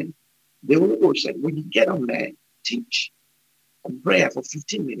sat there, the Holy Ghost said, when you get on there, teach a prayer for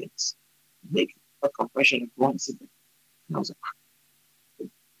 15 minutes, make a confession of one sin. And I was like,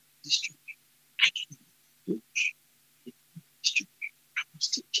 this church, I can't teach. This church, I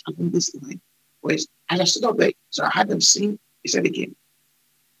must teach along this line. Whereas, as I stood up there, so I had them sing, he said again,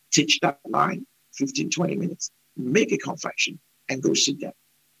 teach that line 15, 20 minutes, make a confession, and go sit down.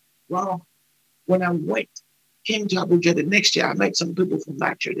 Well, when I came to Abuja the next year, I met some people from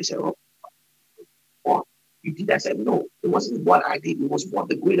that church. They said, oh, you did that? I said, no, it wasn't what I did. It was what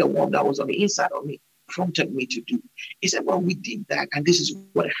the greater one that was on the inside of me prompted me to do. He said, well, we did that, and this is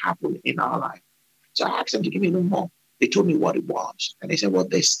what happened in our life. So I asked them to give me a little more. They told me what it was. And they said, well,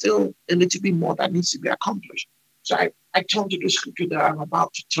 there's still a little bit more that needs to be accomplished. So I turned to the scripture that I'm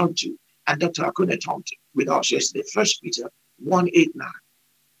about to turn to, and Dr. Akuna turned to with us yesterday. 1 Peter 1:8-9.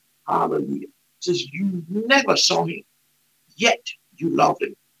 Hallelujah. It says, you never saw him, yet you love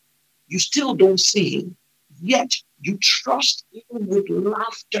him. You still don't see him, yet you trust him with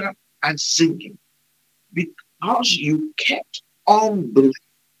laughter and singing. Because you kept on believing,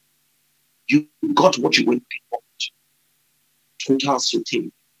 you got what you went for. Total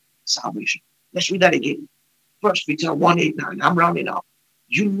certainty, salvation. Let's read that again. 1 Peter 1:8-9. I'm rounding up.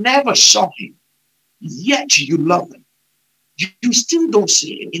 You never saw him, yet you love him. You still don't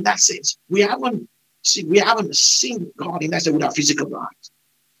see him in that sense. We haven't seen God in that sense with our physical eyes.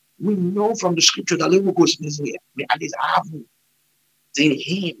 We know from the scripture that little goes in here. At least I haven't seen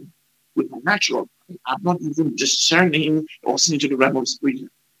him with my natural eye. I've not even discerned him or seen into the realm of spirit.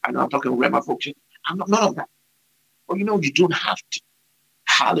 I know I'm talking realm of function. I'm not none of that. But you don't have to.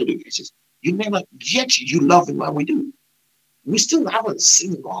 Hallelujah. It says, you never, yet you love him when we do. We still haven't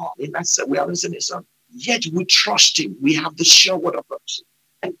seen God in that sense. We haven't seen his son. Yet we trust him. We have the sure word of us.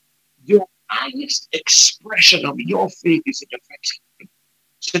 And your highest expression of your faith is in your thanksgiving.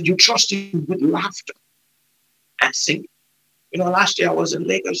 So you trust him with laughter and singing. Last year I was in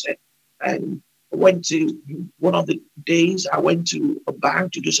Lagos and I went to one of the days I went to a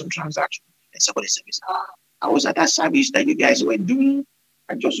bank to do some transaction. And somebody said, I was at that service that you guys were doing.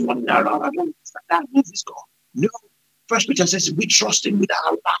 I just went around. I don't understand that move is gone. No. 1 Peter says, we trust him with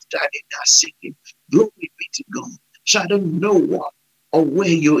our laughter and in our singing. Glory be to God. So I don't know what or where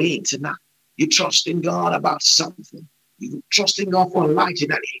you're in tonight. You trust in God about something. You trust in God for light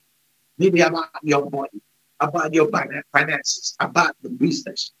in it. Maybe about your body, about your finances, about the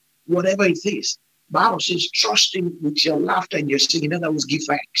business, whatever it is. Bible says, trust him with your laughter and your singing. In other words, give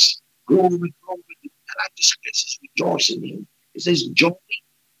thanks. Glory, glory. I like this says, rejoice in him. It says, joy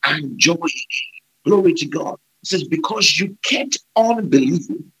and joy again. Glory to God. It says, because you kept on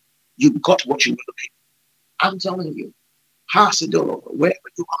believing, you got what you were looking for. I'm telling you, Hasidolo, wherever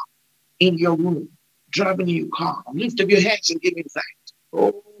you are, in your room, driving in your car, lift up your hands and give him thanks.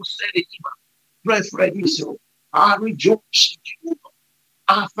 Oh, Sedima, breath ready, so I rejoice in you.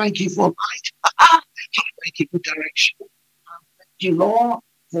 I thank you for light. I thank you for direction. I thank you, Lord,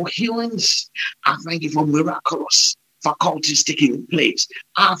 for healings. I thank you for miraculous faculties taking place.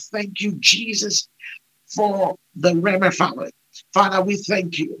 I thank you, Jesus, for the Rema family. Father, we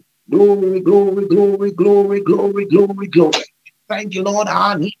thank you. Glory, glory, glory, glory, glory, glory, glory. Thank you, Lord.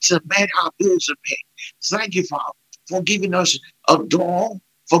 Our needs are met, our bills are paid. Thank you, Father, for giving us a door,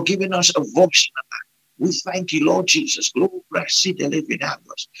 for giving us a voice in the night. We thank you, Lord Jesus. Glory, see the living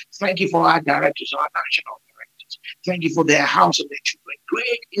us. Thank you for our directors, our national directors. Thank you for their house and their children.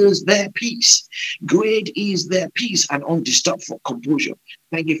 Great is their peace. Great is their peace and undisturbed for composure.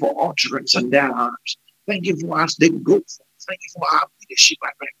 Thank you for utterance and their lives. Thank you for as they go forth. Thank you for our leadership,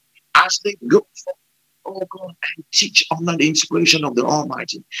 I pray. As they go forth, oh God, and teach under the inspiration of the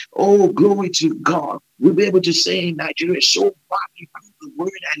Almighty. Oh, glory to God. We'll be able to say in Nigeria, so badly the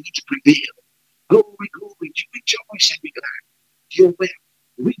word and it prevail. Glory, glory. You rejoice and be glad. You will.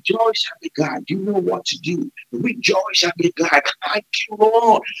 Rejoice and be glad. You know what to do. Rejoice and be glad. Thank you,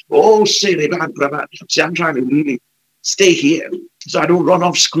 Lord. Oh, say the brother. See, I'm trying to really stay here so I don't run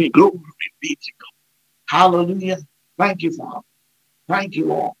off screen. Glory be to God. Hallelujah. Thank you, Father. Thank you,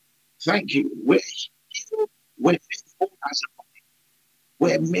 Lord. Thank you. We're healed. We're made whole as a family.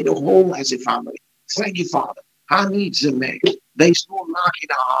 We're made whole as a family. Thank you, Father. Our needs are met. There's no lack in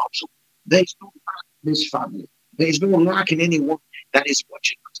our house. There's no lack in this family. There's no lack in anyone that is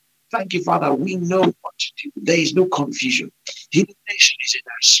watching us. Thank you, Father. We know what to do. There is no confusion. Illumination is in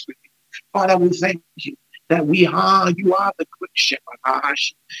our spirit. Father, we thank you that you are the great shepherd.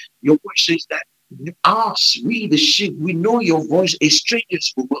 Your word says that us, we the sheep, we know your voice, a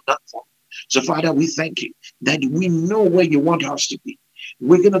strangers who will not follow. So, Father, we thank you that we know where you want us to be.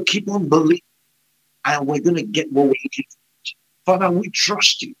 We're going to keep on believing and we're going to get what we're looking for. Father, we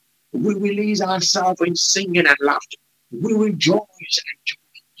trust you. We release ourselves in singing and laughter. We rejoice and joy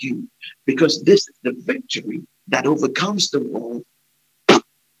in you because this is the victory that overcomes the world.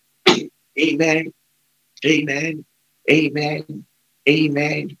 Amen. Amen. Amen.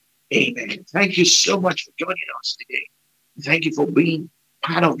 Amen. Amen. Thank you so much for joining us today. Thank you for being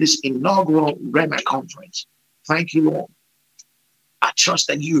part of this inaugural Rema conference. Thank you, Lord. I trust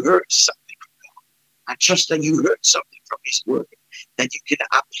that you heard something from God. I trust that you heard something from His word that you can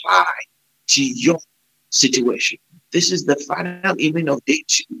apply to your situation. This is the final evening of day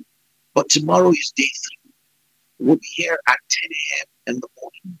 2, but tomorrow is day 3. We'll be here at 10 a.m. in the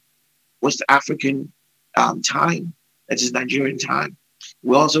morning, West African time. That is Nigerian time.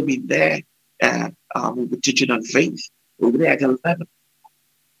 We'll also be there. We'll be teaching on faith. We'll be there at 11,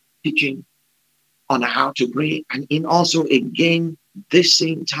 teaching on how to pray, and in also again this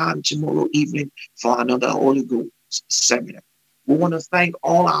same time tomorrow evening for another Holy Ghost seminar. We want to thank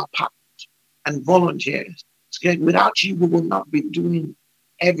all our partners and volunteers. Without you, we will not be doing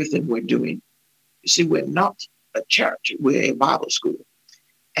everything we're doing. You see, we're not a church, we're a Bible school.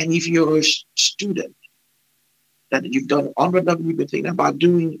 And if you're a student that you've done 100 of you've been thinking about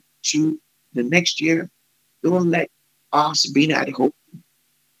doing to the next year, don't let us being at home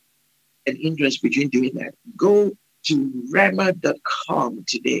an interest between doing that. Go to rema.com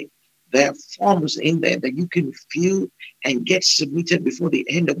today. There are forms in there that you can fill and get submitted before the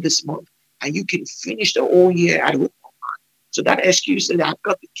end of this month. And you can finish the whole year at home. So that excuse that I've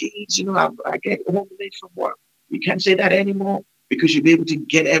got the kids, I get home late from work. You can't say that anymore because you'll be able to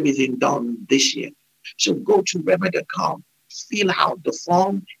get everything done this year. So go to rema.com, fill out the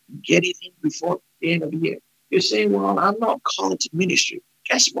form, get it in before the end of the year. You're saying, well, I'm not called to ministry.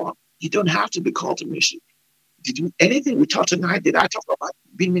 Guess what? You don't have to be called to ministry. Did you anything we talked tonight? Did I talk about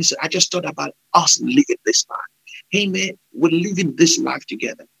being ministry? I just thought about us living this life. Hey man, we're living this life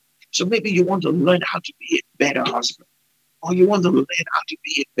together. So maybe you want to learn how to be a better husband, or you want to learn how to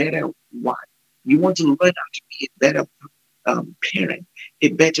be a better wife. You want to learn how to be a better parent, a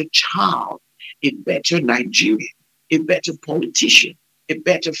better child, a better Nigerian, a better politician, a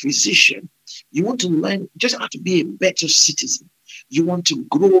better physician. You want to learn just how to be a better citizen. You want to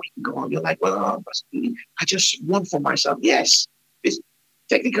grow in God. You're like, well, I just want for myself. Yes,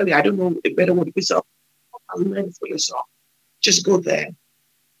 technically, I don't know a better way to put it. Learn for yourself. Just go there,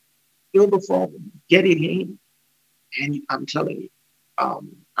 fill the form, get it in, and I'm telling you,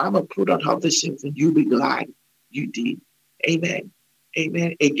 I'm a product of this thing, and you'll be glad you did. Amen.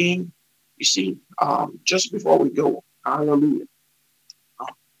 Amen. Again, you see, just before we go, hallelujah,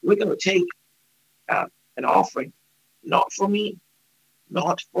 we're going to take an offering, not for me,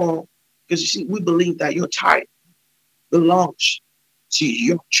 not for, because you see, we believe that your tithe belongs to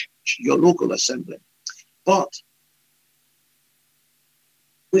your church, your local assembly. But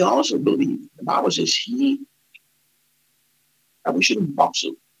we also believe, the Bible says, that we shouldn't box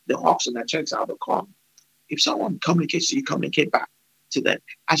the oxen that checks out the corn. If someone communicates to you, communicate back to them.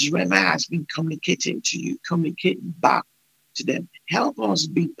 As Rema has been communicating to you, communicate back to them. Help us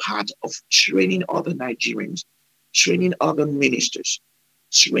be part of training other Nigerians, training other ministers,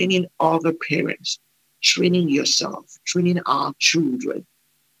 training other parents, training yourself, training our children.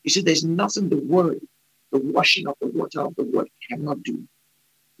 You see, there's nothing the washing of the water of the word cannot do.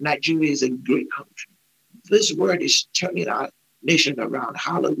 Nigeria is a great country. This word is turning our nation around.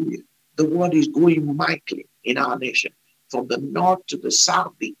 Hallelujah. The word is going mightily in our nation, from the north to the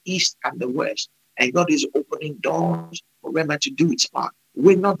south, the east, and the west. And God is opening doors for Rhema to do its part.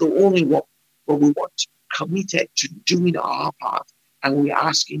 We're not the only one, but we want committed to doing our part. And we're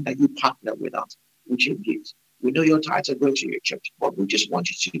asking that you partner with us with your gifts. We know your tithes are going to your church, but we just want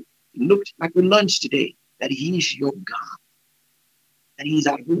you to look like we learned today that He is your God and He's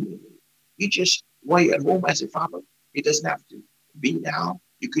at home. You just, while you're at home as a father, it doesn't have to be now.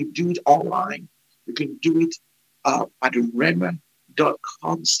 You can do it online. You can do it at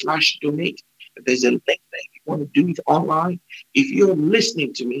rhema.com/donate. There's a link there if you want to do it online. If you're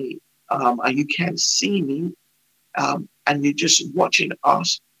listening to me and you can't see me and you're just watching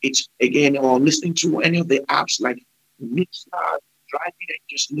us, it's again, or listening to any of the apps like Mixer, driving and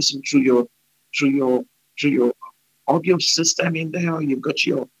just listen through your audio system in there. You've got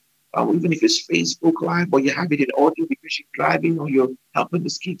your even if it's Facebook Live, but you have it in audio because you're driving or you're helping the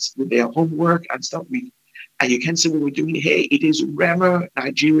kids with their homework and stuff. And you can see what we're doing. Hey, it is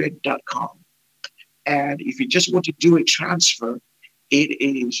rhemanigeria.com. And if you just want to do a transfer, it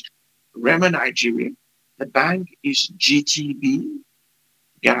is Rhema Nigeria. The bank is GTB,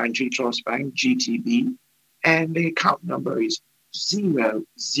 Guarantee Trust Bank, GTB. And the account number is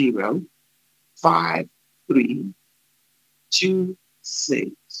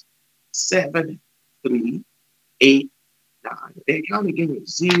 0053267389. The account again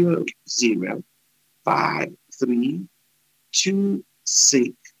is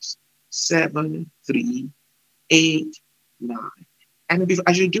 0053267389. And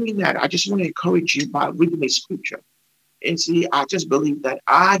as you're doing that, I just want to encourage you by reading a scripture. And see, I just believe that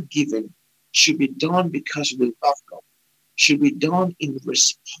our giving should be done because we love God, should be done in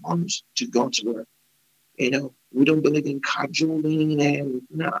response to God's word. You know, we don't believe in cajoling, and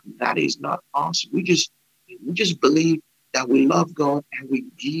no, that is not us. We just believe that we love God and we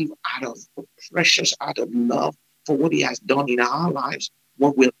give out of love for what He has done in our lives,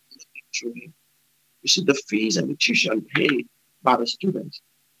 what we're looking through Him. You see, the fees and the tuition paid by the students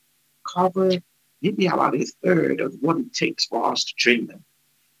cover maybe about a third of what it takes for us to train them.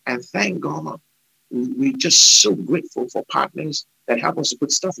 And thank God, we're just so grateful for partners that help us to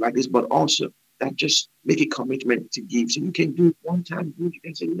put stuff like this, but also that just make a commitment to give. So you can do it one time, you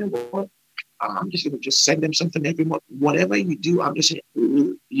can say, you know what, I'm just going to just send them something every month. Whatever you do, I'm just saying,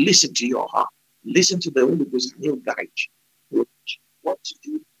 listen to your heart. Listen to the Holy Ghost, and He'll guide you. What to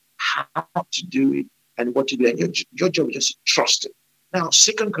do, how to do it, and what to do. And your job is just trust it. Now,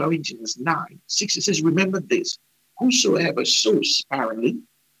 2 Corinthians 9:6, it says, remember this, whosoever sows sparingly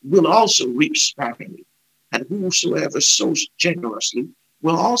will also reap sparingly, and whosoever sows generously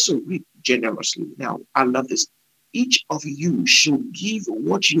will also reap generously. Now, I love this. Each of you should give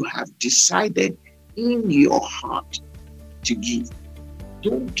what you have decided in your heart to give.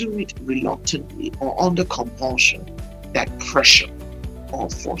 Don't do it reluctantly or under compulsion, that pressure or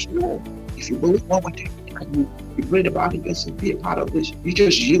force. No, if you believe one way and you read about it, just be a part of this. You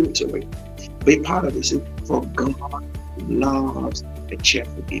just yield to it. Be part of this. For God loves a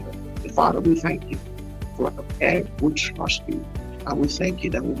cheerful giver. Father, we thank you for every trust you. And we thank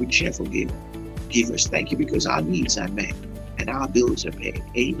you that we'll be cheerful givers. Thank you because our needs are met and our bills are paid.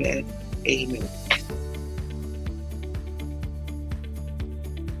 Amen. Amen.